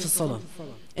للانتظام في الصلاة.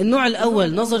 النوع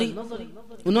الأول نظري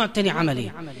والنوع الثاني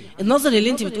عملي. النظري اللي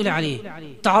انت بتقولي عليه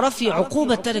تعرفي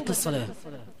عقوبة تارك الصلاة،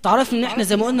 تعرفي ان احنا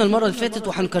زي ما قلنا المرة اللي فاتت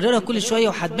وهنكررها كل شوية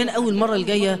وهتبان اول مرة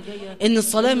الجاية ان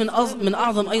الصلاة من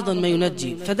اعظم ايضا ما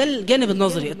ينجي. فده الجانب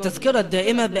النظري، التذكرة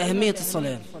الدائمة باهمية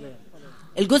الصلاة.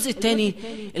 الجزء الثاني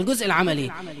الجزء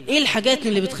العملي، ايه الحاجات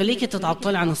اللي بتخليكي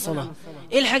تتعطلي عن الصلاة؟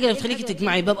 ايه الحاجه اللي بتخليكي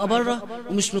تجمعي؟ ببقى بره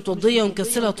ومش متوضيه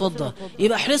ومكسله اتوضى،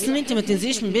 يبقى احرصي ان انت ما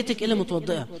تنزليش من بيتك الا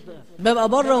متوضئه. ببقى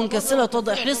بره ومكسله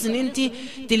اتوضى، احرصي ان انت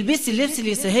تلبسي اللبس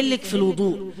اللي يسهل لك في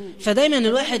الوضوء. فدايما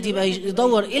الواحد يبقى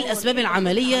يدور ايه الاسباب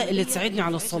العمليه اللي تساعدني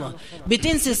على الصلاه.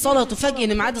 بتنسي الصلاه تفاجئ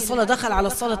ان ميعاد الصلاه دخل على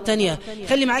الصلاه الثانيه،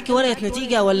 خلي معاكي ورقه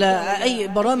نتيجه ولا اي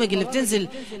برامج اللي بتنزل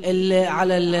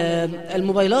على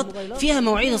الموبايلات فيها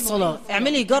مواعيد الصلاه.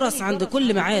 اعملي جرس عند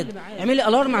كل ميعاد، اعملي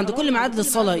الارم عند كل ميعاد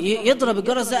للصلاه، يضرب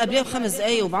الجرس ده قبلها ب5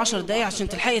 دقايق وب10 دقايق عشان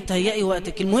تلحقي تهيئي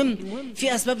وقتك. المهم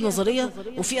في اسباب نظريه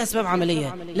وفي اسباب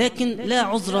عمليه، لكن لا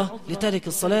عذر لتارك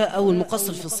الصلاه او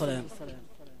المقصر في الصلاه.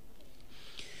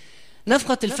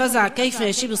 نفخة الفزع، كيف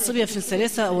يشيب الصبية في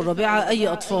الثالثة أو الرابعة أي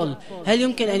أطفال؟ هل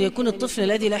يمكن أن يكون الطفل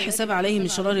الذي لا حساب عليه من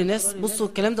شرار الناس؟ بصوا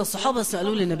الكلام ده الصحابة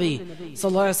سألوه للنبي صلى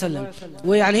الله عليه وسلم،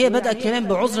 ويعني هي بدأ الكلام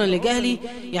بعذرا لجهلي.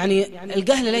 يعني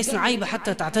الجهل ليس عيب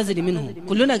حتى تعتذري منه،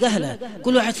 كلنا جهلة،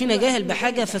 كل واحد فينا جاهل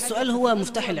بحاجة، فالسؤال هو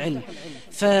مفتاح العلم.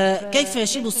 فكيف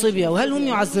يشيب الصبية وهل هم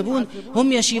يعذبون؟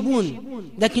 هم يشيبون،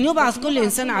 لكن يبعث كل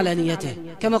إنسان على نيته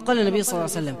كما قال النبي صلى الله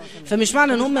عليه وسلم. فمش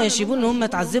معنى أن هم يشيبون أن هم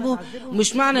تعذبوا،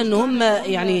 ومش معنى أن هم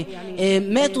يعني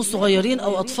ماتوا صغيرين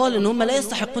أو أطفال أن هم لا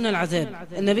يستحقون العذاب.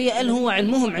 النبي قال هو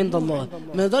علمهم عند الله،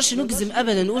 ما نقدرش نجزم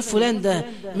أبدا نقول فلان ده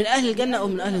من أهل الجنة أو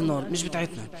من أهل النار، مش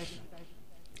بتاعتنا.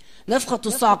 نفخة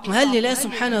الصعق، هل لله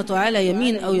سبحانه وتعالى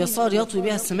يمين أو يسار يطوي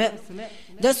بها السماء؟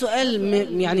 ده سؤال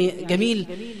يعني جميل.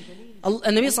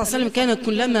 النبي صلى الله عليه وسلم كان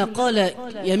كلما قال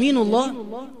يمين الله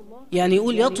يعني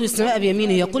يقول يطوي السماء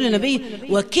بيمينه، يقول النبي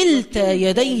وكلتا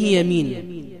يديه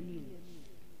يمين.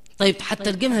 طيب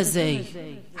هتترجمها ازاي؟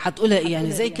 هتقولها ايه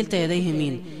يعني؟ زي كلتا يديه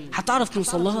يمين، هتعرف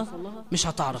توصل لها؟ مش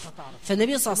هتعرف.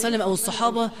 فالنبي صلى الله عليه وسلم او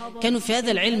الصحابة كانوا في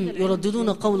هذا العلم يرددون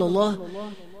قول الله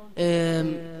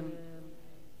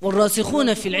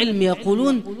والراسخون في العلم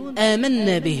يقولون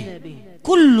آمنا به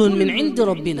كل من عند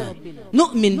ربنا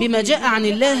نؤمن بما جاء عن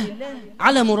الله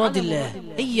على مراد الله.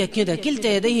 هي كده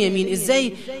كلتا يديه يمين.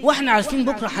 ازاي واحنا عارفين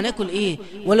بكره هناكل ايه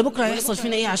ولا بكره هيحصل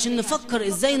فينا ايه عشان نفكر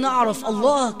ازاي نعرف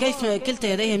الله كيف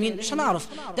كلتا يديه يمين؟ مش هنعرف.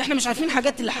 ده احنا مش عارفين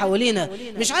الحاجات اللي حوالينا،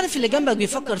 مش عارف اللي جنبك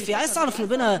بيفكر فيه. عايز تعرف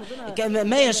ربنا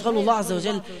ما يشغل الله عز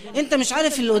وجل؟ انت مش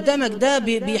عارف اللي قدامك ده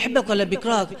بيحبك ولا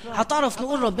بيكرهك. هتعرف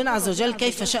نقول ربنا عز وجل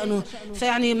كيف شأنه؟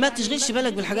 فيعني ما تشغلش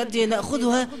بالك بالحاجات دي،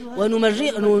 ناخذها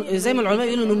ونمرئ زي ما العلماء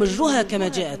يقولوا نمرها كما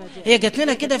جاءت. هي جات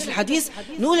لنا كده في الحديث،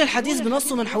 نقول الحديث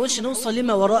بنصه، ما نحاولش نوصل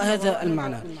لما وراء هذا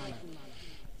المعنى.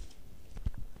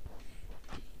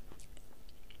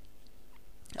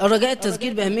 الرجاء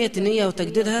التذكير بأهمية النية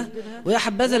وتجديدها، ويا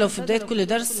حبذا لو في بداية كل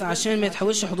درس عشان ما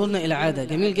يتحولش حضورنا إلى عادة.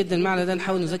 جميل جدا المعنى ده،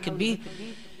 نحاول نذكر بيه.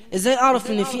 ازاي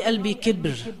اعرف ان في قلبي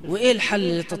كبر وايه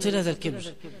الحل لتطهير هذا الكبر؟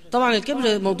 طبعا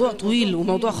الكبر موضوع طويل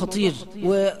وموضوع خطير،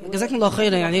 وجزاكم الله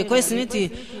خيرا. يعني هي كويس ان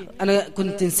انا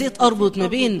كنت نسيت اربط ما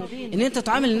بين ان انت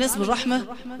تعامل الناس بالرحمه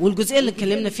والجزئيه اللي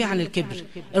اتكلمنا فيها عن الكبر.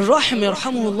 الراحم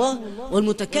يرحمه الله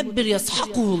والمتكبر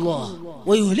يسحقه الله.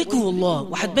 ويهلكه الله،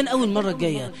 وهتبان أول مرة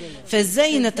الجاية.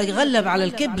 فإزاي نتغلب على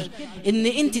الكبر؟ إن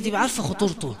أنت تبقى عارفة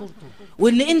خطورته،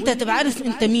 وإن أنت تبقى عارف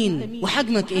أنت مين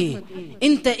وحجمك إيه.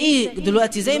 أنت إيه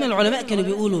دلوقتي؟ زي ما العلماء كانوا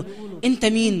بيقولوا، أنت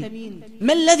مين؟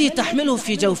 ما الذي تحمله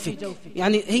في جوفك؟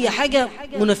 يعني هي حاجة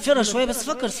منفرة شوية بس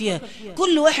فكر فيها.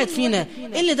 كل واحد فينا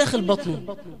إيه اللي داخل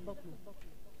بطنه؟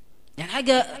 يعني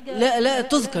حاجة لا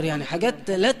تذكر، يعني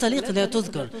حاجات لا تليق أنها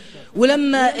تذكر.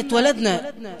 ولما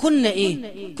اتولدنا كنا إيه؟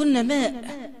 كنا ماء،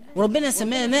 وربنا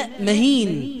سماه ماء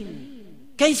مهين.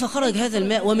 كيف خرج هذا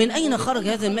الماء؟ ومن أين خرج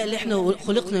هذا الماء اللي احنا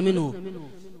خلقنا منه؟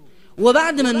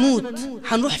 وبعد ما نموت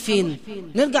هنروح فين؟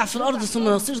 نرجع في الأرض ثم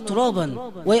نصير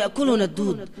ترابا ويأكلنا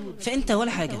الدود. فأنت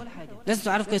ولا حاجة، لازم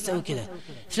تعرف كويس قوي كده.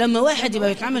 فلما واحد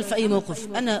يبقى يتعامل في أي موقف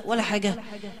أنا ولا حاجة،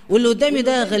 واللي قدامي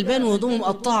ده غلبان وهدومه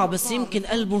مقطعة، بس يمكن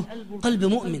قلبه قلب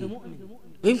مؤمن،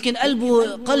 ويمكن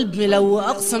قلبه قلب لو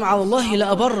أقسم على الله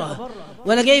لأبره،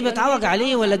 ولا جاي بتعوج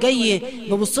عليه، ولا جاي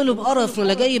ببص له بقرف،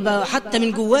 ولا جاي حتى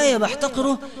من جوايا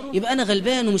بحتقره، يبقى أنا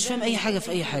غلبان ومش فاهم أي حاجة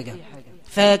في أي حاجة.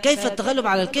 فكيف التغلب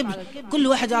على الكبر؟ كل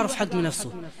واحد يعرف حجم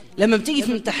نفسه. لما بتيجي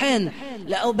في امتحان،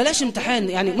 لا أو بلاش امتحان،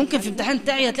 يعني ممكن في امتحان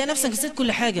تعي تلاقي نفسك نسيت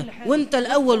كل حاجة، وانت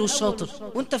الأول والشاطر،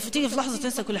 وانت تيجي في لحظة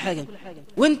تنسى كل حاجة،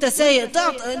 وانت سايق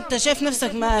انت شايف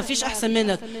نفسك ما فيش أحسن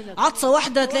منك، عطسة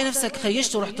واحدة تلاقي نفسك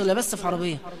خيشت ورحت لبست في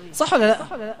عربية. صح ولا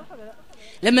لا؟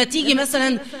 لما تيجي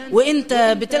مثلا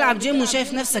وانت بتلعب جيم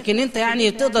وشايف نفسك ان انت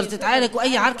يعني تقدر تتعارك،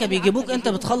 واي عركة بيجيبوك انت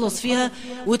بتخلص فيها،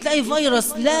 وتلاقي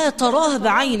فيروس لا تراه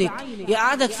بعينك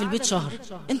يقعدك في البيت شهر،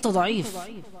 انت ضعيف،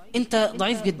 انت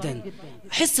ضعيف جدا.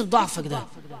 حس بضعفك ده،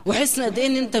 وحس قد ايه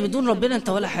ان انت بدون ربنا انت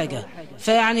ولا حاجة.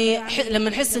 فيعني لما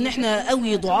نحس ان احنا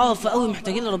قوي ضعاف قوي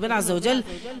محتاجين لربنا عز وجل،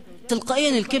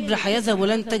 تلقائيا الكبر هيذهب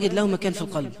ولن تجد له مكان في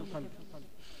القلب.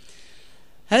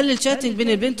 هل الشاتنج بين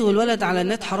البنت والولد على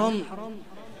النت حرام؟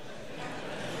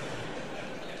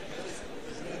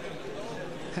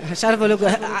 مش عارف اقول لكم.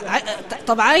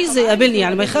 طب عايز يقابلني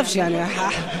يعني ما يخافش يعني.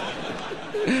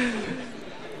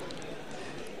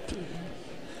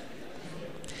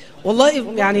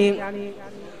 والله يعني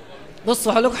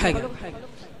بصوا هقول لكم حاجه.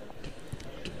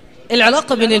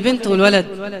 العلاقه بين البنت والولد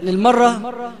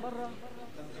للمره،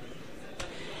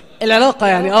 العلاقه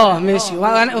يعني ماشي،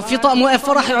 وفي طقم واقف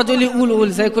فرح يقعد يقول لي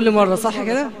قول زي كل مره، صح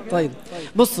كده؟ طيب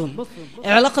بصوا،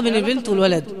 العلاقه بين البنت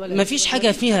والولد ما فيش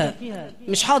حاجه فيها،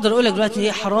 مش هقدر اقول لك دلوقتي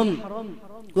هي حرام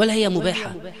ولا هي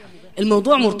مباحه.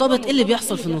 الموضوع مرتبط اللي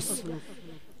بيحصل في النص،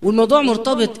 والموضوع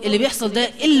مرتبط اللي بيحصل ده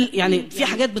يعني في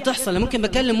حاجات بتحصل. ممكن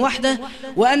بكلم واحده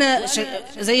وانا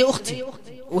زي اختي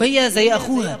وهي زي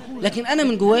اخوها، لكن انا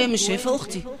من جوايا مش شايفها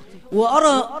اختي،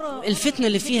 وأرى الفتنة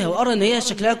اللي فيها، وأرى أن هي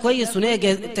شكلها كويس وأن هي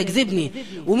تجذبني،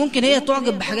 وممكن هي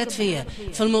تعجب بحاجات فيها.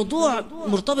 فالموضوع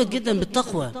مرتبط جدا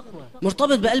بالتقوى،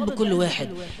 مرتبط بقلب كل واحد.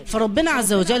 فربنا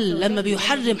عز وجل لما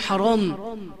بيحرم حرام،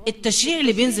 التشريع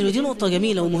اللي بينزل، ودي نقطة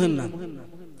جميلة ومهمة،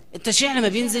 التشريع لما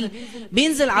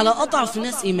بينزل على أضعف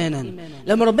الناس إيمانا.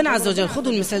 لما ربنا عز وجل،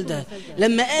 خدوا المثال ده،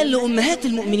 لما قال لأمهات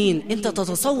المؤمنين، أنت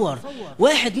تتصور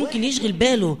واحد ممكن يشغل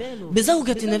باله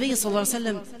بزوجة النبي صلى الله عليه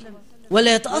وسلم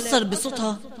ولا يتأثر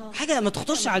بصوتها؟ حاجة ما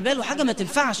تخطرش على البال وحاجة ما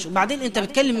تنفعش. وبعدين انت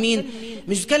بتكلم مين؟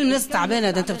 مش بتكلم ناس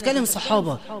تعبانة، ده انت بتكلم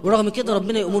صحابة، ورغم كده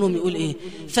ربنا يأمرهم يقول ايه؟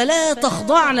 فلا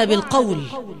تخضعن بالقول.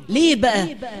 ليه بقى؟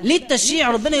 ليه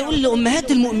التشريع ربنا يقول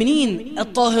لأمهات المؤمنين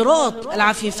الطاهرات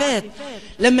العفيفات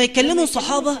لما يكلموا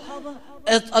صحابة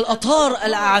الأطهار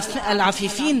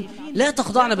العفيفين لا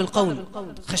تخضعن بالقول،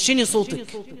 خشيني صوتك،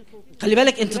 خلي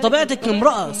بالك انت طبيعتك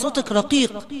امرأة صوتك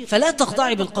رقيق، فلا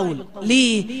تخضعي بالقول.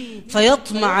 ليه؟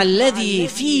 فيطمع الذي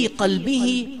في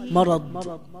قلبه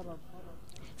مرض.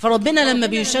 فربنا لما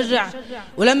بيشرع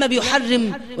ولما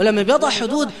بيحرم ولما بيضع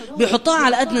حدود بيحطها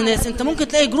على أدنى ناس. انت ممكن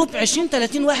تلاقي جروب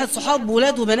 20-30 واحد صحاب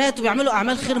ولاد وبنات وبيعملوا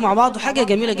أعمال خير مع بعض وحاجة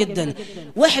جميلة جدا،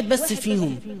 واحد بس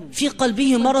فيهم في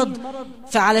قلبه مرض،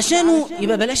 فعلشانه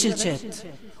يبقى بلاش الشات،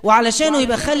 وعلشانه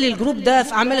يبقى خلي الجروب ده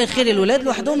في أعمال الخير الولاد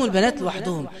لوحدهم والبنات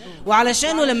لوحدهم،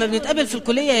 وعلشانه لما بنتقابل في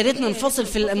الكلية يا ريت ننفصل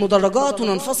في المدرجات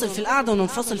وننفصل في القعدة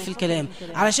وننفصل في الكلام،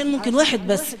 علشان ممكن واحد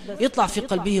بس يطلع في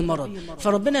قلبه مرض.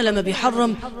 فربنا لما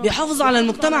بيحرم بيحافظ على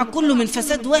المجتمع كله من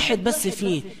فساد واحد بس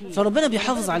فيه، فربنا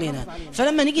بيحافظ علينا.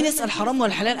 فلما نيجي نسأل حرام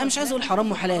ولا حلال، أنا مش عايز أقول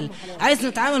حرام وحلال، عايز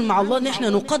نتعامل مع الله إن إحنا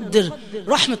نقدر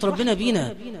رحمة ربنا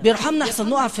بينا، بيرحمنا أحسن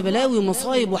نقع في بلاوي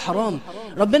ومصايب وحرام.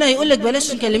 ربنا يقول لك بلاش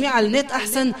تكلميه على النت،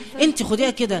 أحسن انت خديها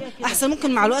كده احسن،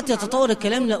 ممكن مع الوقت يتطور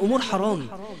الكلام لامور حرام.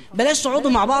 بلاش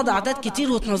تقعدوا مع بعض اعداد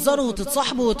كتير وتنظروا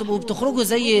وتتصاحبوا وتبقوا بتخرجوا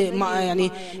زي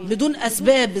يعني بدون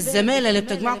اسباب، الزماله اللي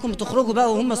بتجمعكم بتخرجوا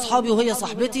بقى وهم اصحابي وهي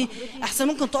صاحبتي، احسن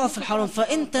ممكن تقع في الحرام.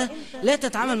 فانت لا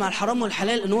تتعامل مع الحرام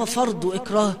والحلال ان هو فرض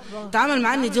واكراه، تعامل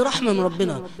معاه ان دي رحمه من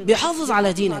ربنا، بيحافظ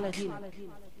على دينك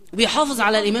وبيحافظ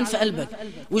على الإيمان في قلبك،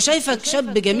 وشايفك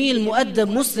شاب جميل مؤدب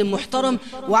مسلم محترم،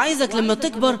 وعايزك لما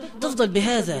تكبر تفضل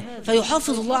بهذا،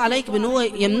 فيحافظ الله عليك بأن هو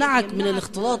يمنعك من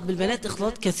الاختلاط بالبنات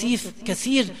اختلاط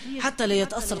كثير حتى لا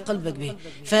يتأثر قلبك به.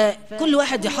 فكل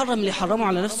واحد يحرم اللي يحرمه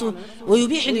على نفسه،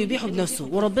 ويبيح اللي يبيحه بنفسه،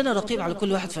 وربنا رقيب على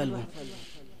كل واحد في قلبه.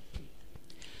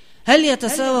 هل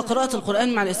يتساوى قراءة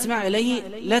القرآن مع الاستماع إليه؟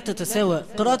 لا تتساوى.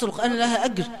 قراءة القرآن لها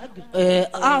أجر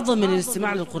أعظم من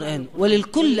الاستماع للقرآن،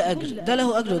 وللكل أجر، ده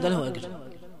له أجر وده له أجر.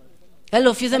 هل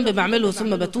لو في ذنب بعمله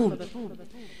ثم بتوب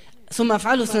ثم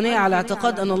أفعله ثانية على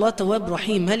اعتقاد أن الله تواب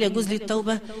رحيم، هل يجوز لي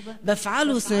التوبة؟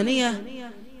 بفعله ثانية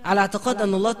على اعتقاد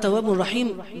أن الله تواب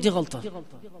رحيم، دي غلطة.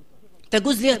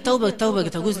 تجوز لي التوبة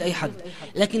تجوز لأي حد،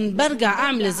 لكن برجع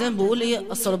أعمل الذنب وأقول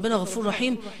إيه أصل ربنا غفور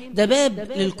رحيم، ده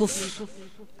باب للكفر.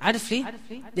 عارف ليه؟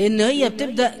 لأن هي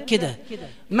بتبدأ كده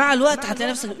مع الوقت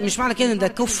هتلاقي نفسك، مش معنى كده ان ده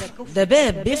كفر، ده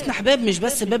باب بيفتح باب، مش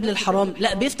بس باب للحرام،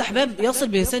 لا بيفتح باب يصل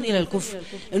بالإنسان إلى الكفر،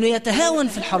 إنه يتهاون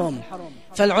في الحرام.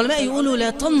 فالعلماء يقولوا لا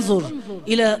تنظر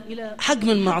إلى حجم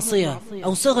المعصية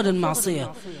أو صغر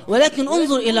المعصية، ولكن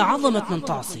انظر إلى عظمة من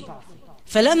تعصي.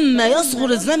 فلما يصغر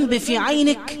الذنب في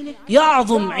عينك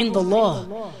يعظم عند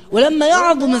الله، ولما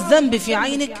يعظم الذنب في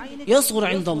عينك يصغر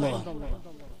عند الله.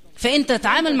 فأنت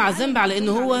تعامل مع الذنب على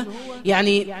أنه هو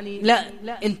يعني لا،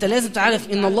 أنت لازم تعرف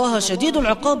أن الله شديد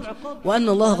العقاب وأن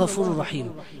الله غفور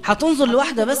رحيم. هتنظر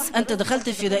لوحدة بس، أنت دخلت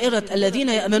في دائرة الذين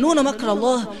يأمنون مكر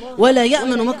الله ولا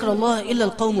يأمن مكر الله إلا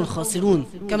القوم الخاسرون،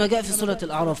 كما جاء في سورة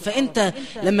الأعراف. فأنت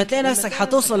لما تلاقي نفسك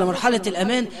هتوصل لمرحلة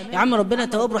الأمان، يا عم ربنا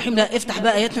تواب رحيم، لا افتح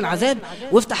بقى آيات العذاب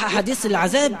وافتح أحاديث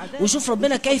العذاب وشوف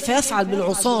ربنا كيف يفعل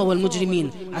بالعصاة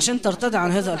والمجرمين عشان ترتدع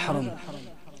عن هذا الحرام.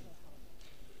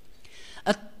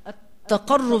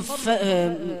 التقرب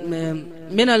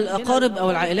من الأقارب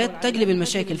أو العائلات تجلب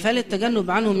المشاكل، فهل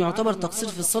التجنب عنهم يعتبر تقصير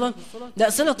في الصلة؟ لا،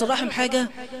 صلة الرحم حاجة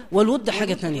والود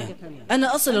حاجة تانية.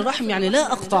 أنا أصل الرحم يعني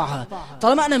لا أقطعها،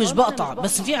 طالما أنا مش بقطع،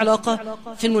 بس في علاقة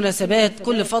في المناسبات،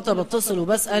 كل فترة بتصل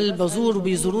وبسأل بزور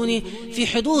وبيزوروني في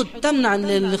حدود تمنع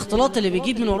الاختلاط اللي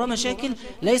بيجيب من وراه مشاكل.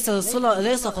 ليس الصلة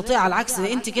ليس قطيعة، على العكس،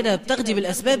 أنت كده بتاخدي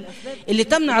بالأسباب اللي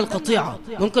تمنع القطيعة.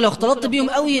 ممكن لو اختلطت بيهم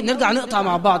قوي نرجع نقطع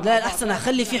مع بعض، لا الأحسن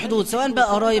هخلي في حدود، سواء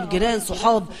بقى قرايب جيران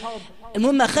صحاب،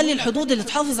 المهم أخلي الحدود اللي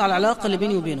تحافظ على العلاقة اللي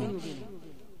بيني وبينهم.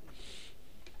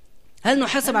 هل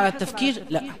نحاسب على التفكير؟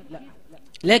 لا،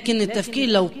 لكن التفكير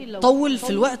لو طول في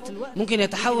الوقت ممكن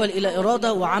يتحول إلى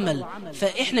إرادة وعمل،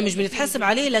 فإحنا مش بنتحاسب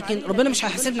عليه، لكن ربنا مش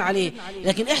هيحاسبنا عليه،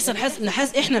 لكن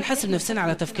إحنا نحاسب نفسنا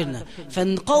على تفكيرنا،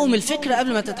 فنقاوم الفكرة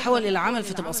قبل ما تتحول إلى عمل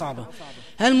فتبقى صعبة.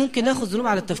 هل ممكن ناخذ ذنوب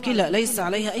على التفكير؟ لا، ليس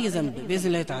عليها أي ذنب بإذن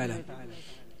الله تعالى،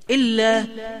 إلا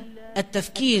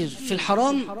التفكير في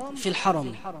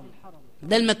الحرام،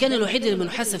 ده المكان الوحيد اللي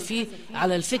بنحاسب فيه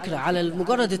على الفكرة، على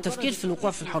مجرد التفكير في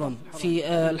الوقوع في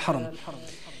الحرام.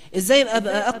 ازاي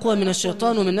ابقى اقوى من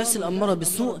الشيطان ومن نفس الاماره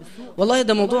بالسوء؟ والله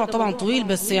ده موضوع طبعا طويل،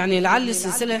 بس يعني لعل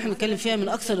السلسله اللي احنا بنتكلم فيها من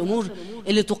اكثر الامور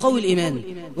اللي تقوي الايمان.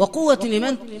 وقوه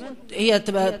الايمان هي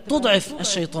تبقى تضعف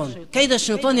الشيطان، كيد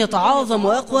الشيطان يتعاظم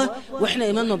ويقوى واحنا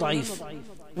ايماننا ضعيف،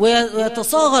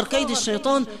 ويتصاغر كيد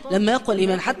الشيطان لما يقوى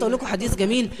الإيمان. حتى أقول لكم حديث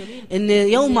جميل، إن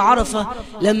يوم عرفة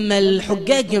لما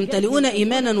الحجاج يمتلئون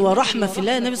إيمانا ورحمة في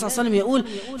الله، النبي صلى الله عليه وسلم يقول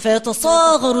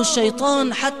فيتصاغر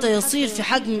الشيطان حتى يصير في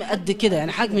حجم قد كده،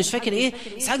 يعني حجم مش فاكر إيه،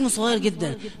 بس حجم صغير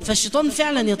جدا. فالشيطان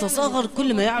فعلا يتصاغر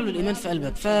كل ما يعلو الإيمان في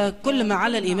قلبك، فكل ما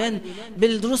على الإيمان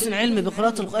بالدروس العلم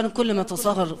بقراءة القرآن كل ما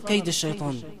تصاغر كيد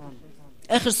الشيطان.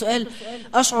 آخر سؤال،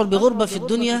 أشعر بغربة في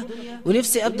الدنيا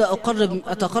ونفسي أبدأ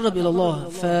أتقرب إلى الله،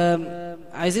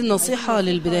 فعايزين نصيحة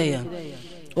للبداية.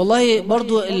 والله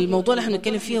برضو الموضوع اللي احنا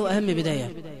نتكلم فيه هو أهم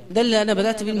بداية، ده اللي أنا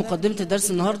بدأت بيه مقدمة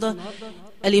الدرس النهاردة،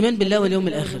 الإيمان بالله واليوم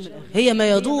الآخر، هي ما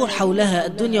يدور حولها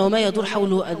الدنيا وما يدور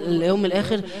حوله اليوم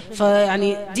الآخر.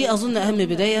 فيعني دي أظن أهم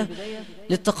بداية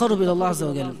للتقرب إلى الله عز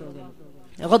وجل.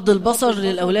 غض البصر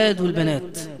للأولاد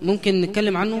والبنات ممكن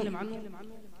نتكلم عنه؟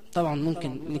 طبعا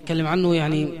ممكن نتكلم عنه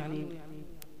يعني.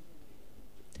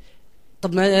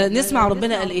 طب ما نسمع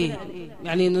ربنا قال ايه،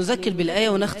 يعني نذكر بالآية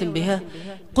ونختم بها.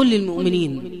 قل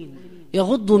للمؤمنين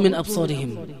يغضوا من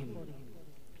أبصارهم،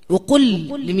 وقل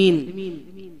لمين؟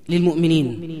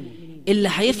 للمؤمنين. اللي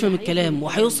هيفهم الكلام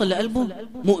وهيوصل لقلبه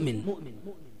مؤمن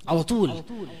على طول،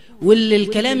 واللي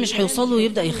الكلام مش هيوصله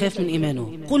يبدأ يخاف من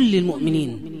إيمانه. قل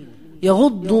للمؤمنين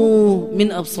يغضوا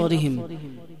من أبصارهم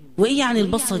وإيه يعني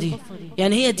البصة دي؟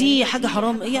 يعني هي دي حاجة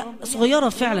حرام؟ هي صغيرة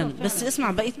فعلا، بس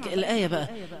اسمع بقية الآية بقى.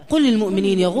 قل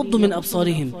للمؤمنين يغضوا من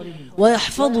أبصارهم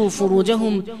ويحفظوا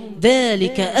فروجهم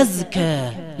ذلك أزكى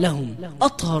لهم،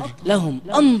 أطهر لهم،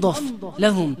 أنظف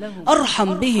لهم،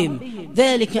 أرحم بهم،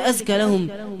 ذلك أزكى لهم،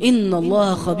 إن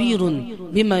الله خبير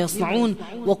بما يصنعون.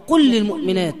 وقل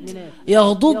للمؤمنات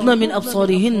يغضضن من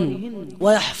أبصارهن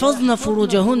ويحفظن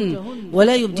فروجهن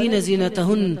ولا يبدين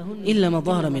زينتهن إلا ما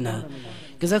ظهر منها.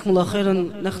 جزاكم الله خيرا.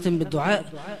 نختم بالدعاء،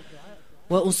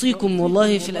 وأوصيكم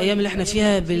والله في الأيام اللي احنا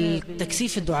فيها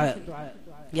بالتكثيف الدعاء.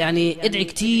 يعني ادعي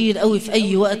كتير قوي في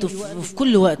أي وقت وفي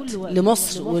كل وقت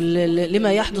لمصر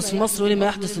ولما يحدث في مصر ولما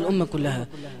يحدث الأمة كلها.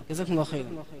 جزاكم الله خيرا.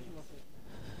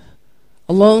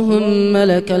 اللهم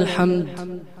لك الحمد،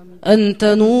 أنت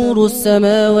نور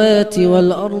السماوات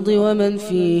والأرض ومن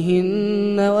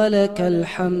فيهن، ولك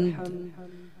الحمد.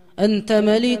 أنت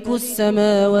ملك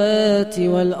السماوات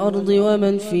والأرض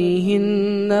ومن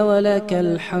فيهن، ولك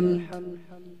الحمد.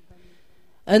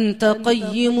 أنت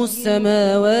قيم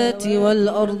السماوات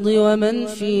والأرض ومن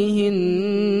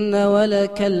فيهن،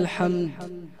 ولك الحمد.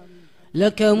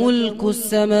 لك ملك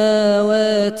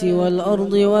السماوات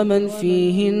والأرض ومن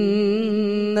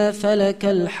فيهن، فلك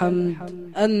الحمد.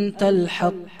 أنت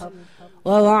الحق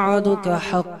ووعدك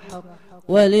حق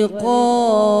ولقاؤك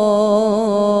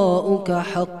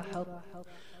حق،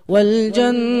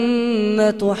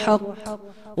 والجنة حق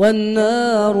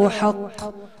والنار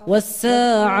حق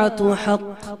والساعة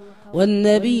حق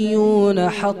والنبيون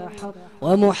حق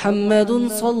ومحمد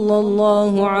صلى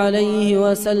الله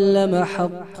عليه وسلم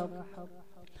حق.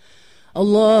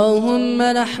 اللهم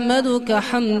نحمدك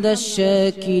حمد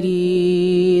الشاكرين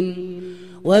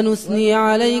ونثني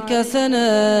عليك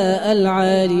ثناء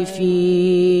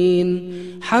العارفين،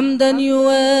 حمدا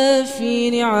يوافي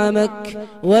نعمك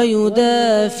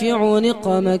ويدافع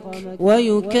نقمك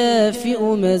ويكافئ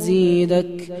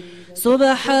مزيدك.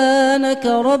 سبحانك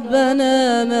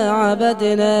ربنا ما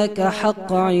عبدناك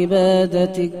حق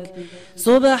عبادتك،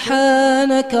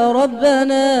 سبحانك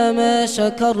ربنا ما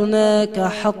شكرناك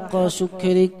حق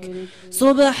شكرك،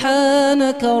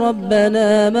 سبحانك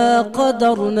ربنا ما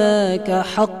قدرناك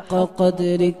حق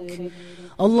قدرك.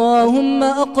 اللهم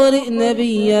أقرئ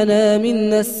نبينا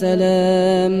منا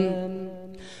السلام،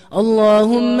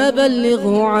 اللهم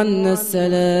بلغه عنا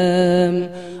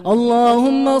السلام.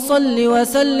 اللهم صل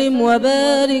وسلم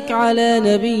وبارك على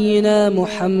نبينا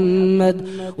محمد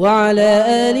وعلى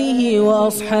آله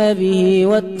وأصحابه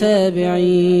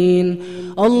والتابعين.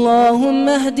 اللهم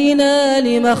اهدنا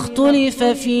لما اختلف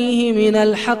فيه من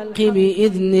الحق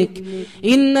بإذنك،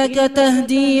 إنك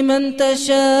تهدي من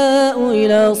تشاء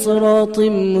إلى صراط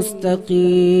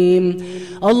مستقيم.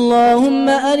 اللهم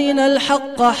أرنا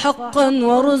الحق حقا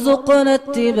وارزقنا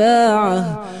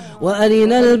اتباعه،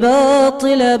 وأرنا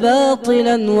الباطل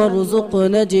باطلا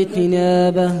وارزقنا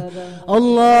اجتنابه.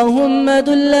 اللهم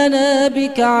دلنا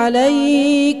بك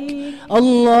عليك،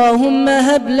 اللهم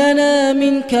هب لنا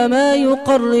منك ما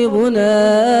يقربنا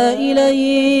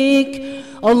إليك.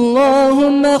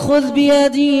 اللهم خذ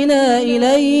بيدينا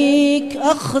إليك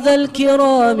أخذ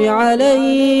الكرام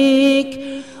عليك.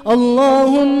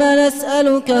 اللهم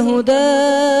نسألك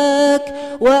هداك،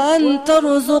 وأن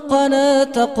ترزقنا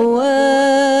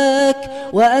تقواك،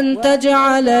 وأن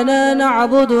تجعلنا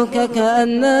نعبدك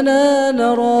كأننا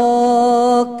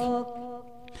نراك.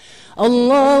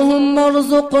 اللهم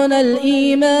ارزقنا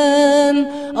الإيمان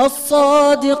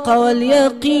الصادق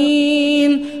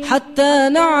واليقين حتى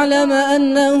نعلم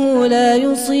أنه لا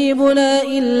يصيبنا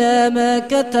إلا ما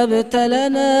كتبت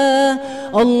لنا.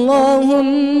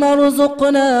 اللهم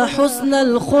ارزقنا حسن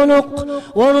الخلق،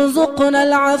 وارزقنا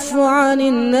العفو عن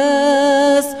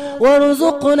الناس،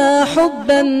 وارزقنا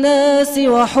حب الناس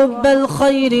وحب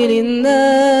الخير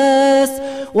للناس،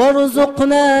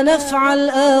 وارزقنا نفع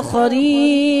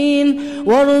الآخرين،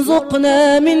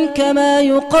 وارزقنا منك ما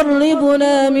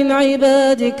يقربنا من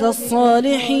عبادك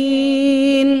الصالحين.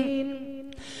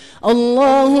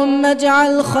 اللهم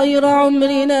اجعل خير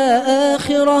عمرنا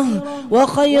آخرة،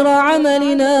 وخير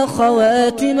عملنا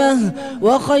خواتمه،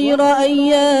 وخير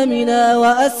أيامنا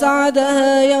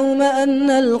وأسعدها يوم أن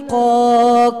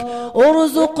نلقاك.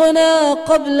 ارزقنا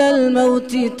قبل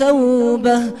الموت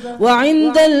توبة،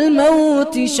 وعند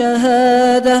الموت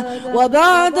شهادة،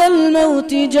 وبعد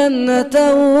الموت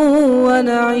جنة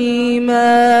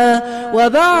ونعيما،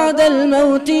 وبعد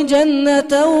الموت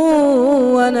جنة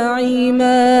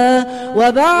ونعيما،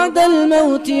 وبعد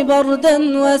الموت بردا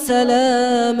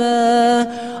وسلاما.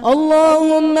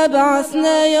 اللهم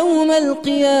ابعثنا يوم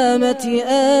القيامة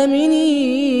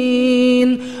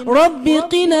آمنين. رب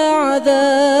قنا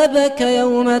عذابك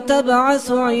يوم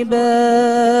تبعث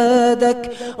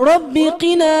عبادك. رب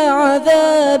قنا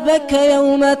عذابك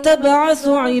يوم تبعث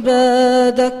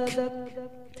عبادك.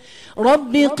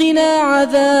 رب قنا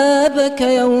عذابك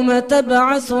يوم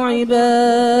تبعث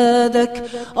عبادك.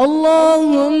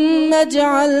 اللهم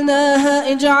اجعلنا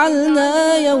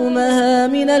يومها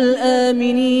من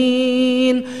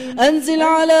الآمنين. أنزل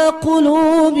على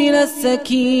قلوبنا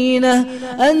السكينة.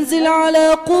 أنزل على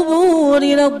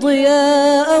قبورنا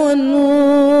الضياء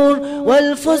والنور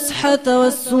والفسحة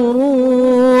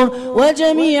والسرور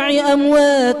وجميع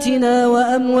أمواتنا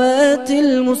وأموات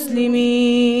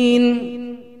المسلمين.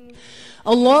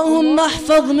 اللهم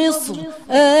احفظ مصر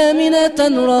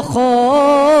آمنة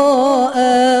رخاء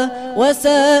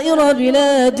وسائر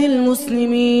بلاد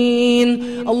المسلمين.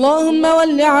 اللهم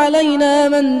ول علينا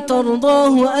من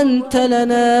ترضاه أنت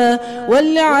لنا.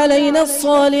 ول علينا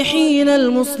الصالحين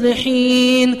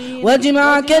المصلحين.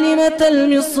 واجمع كلمة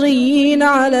المصريين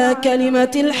على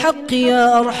كلمة الحق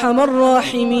يا أرحم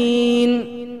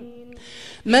الراحمين.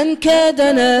 من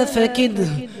كادنا فكده،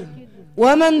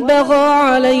 ومن بغى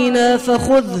علينا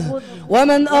فخذه،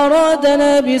 ومن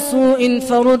أرادنا بسوء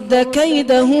فرد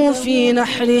كيده في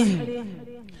نحره.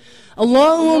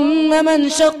 اللهم من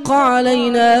شق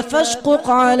علينا فاشقق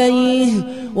عليه،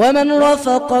 ومن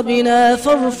رفق بنا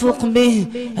فارفق به.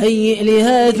 هيئ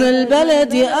لهذا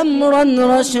البلد أمرا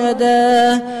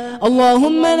رشدا.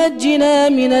 اللهم نجنا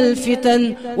من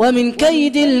الفتن ومن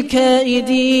كيد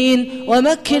الكائدين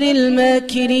ومكر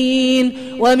الماكرين،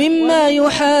 ومما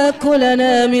يحاك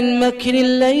لنا من مكر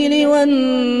الليل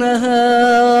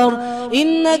والنهار.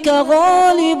 إنك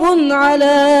غالب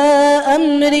على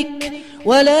أمرك،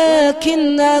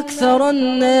 ولكن أكثر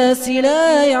الناس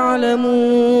لا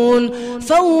يعلمون.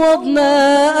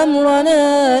 فوضنا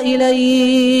أمرنا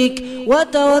إليك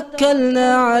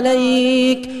وتوكلنا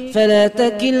عليك، فلا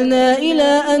تكلنا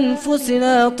إلى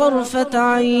أنفسنا طرفة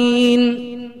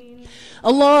عين.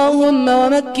 اللهم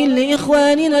ومكن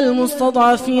لإخواننا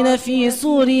المستضعفين في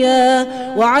سوريا،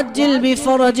 وعجل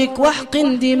بفرجك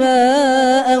واحقن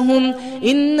دماءهم،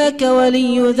 إنك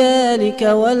ولي ذلك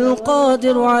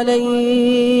والقادر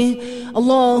عليه.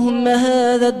 اللهم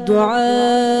هذا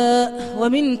الدعاء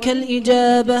ومنك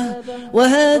الإجابة،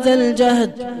 وهذا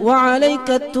الجهد وعليك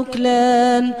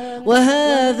التكلان،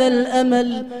 وهذا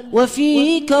الأمل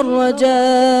وفيك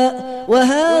الرجاء،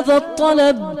 وهذا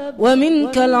الطلب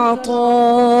ومنك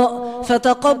العطاء.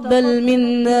 فتقبل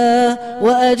منا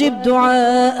وأجب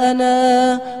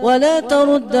دعاءنا، ولا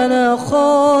تردنا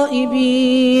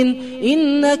خائبين،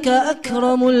 إنك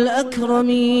أكرم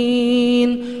الأكرمين.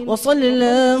 وصل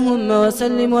اللهم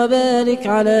وسلم وبارك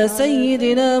على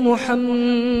سيدنا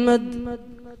محمد.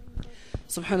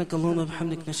 سبحانك اللهم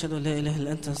وبحمدك، نشهد أن لا إله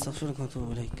إلا أنت، نستغفرك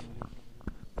ونتوب إليك.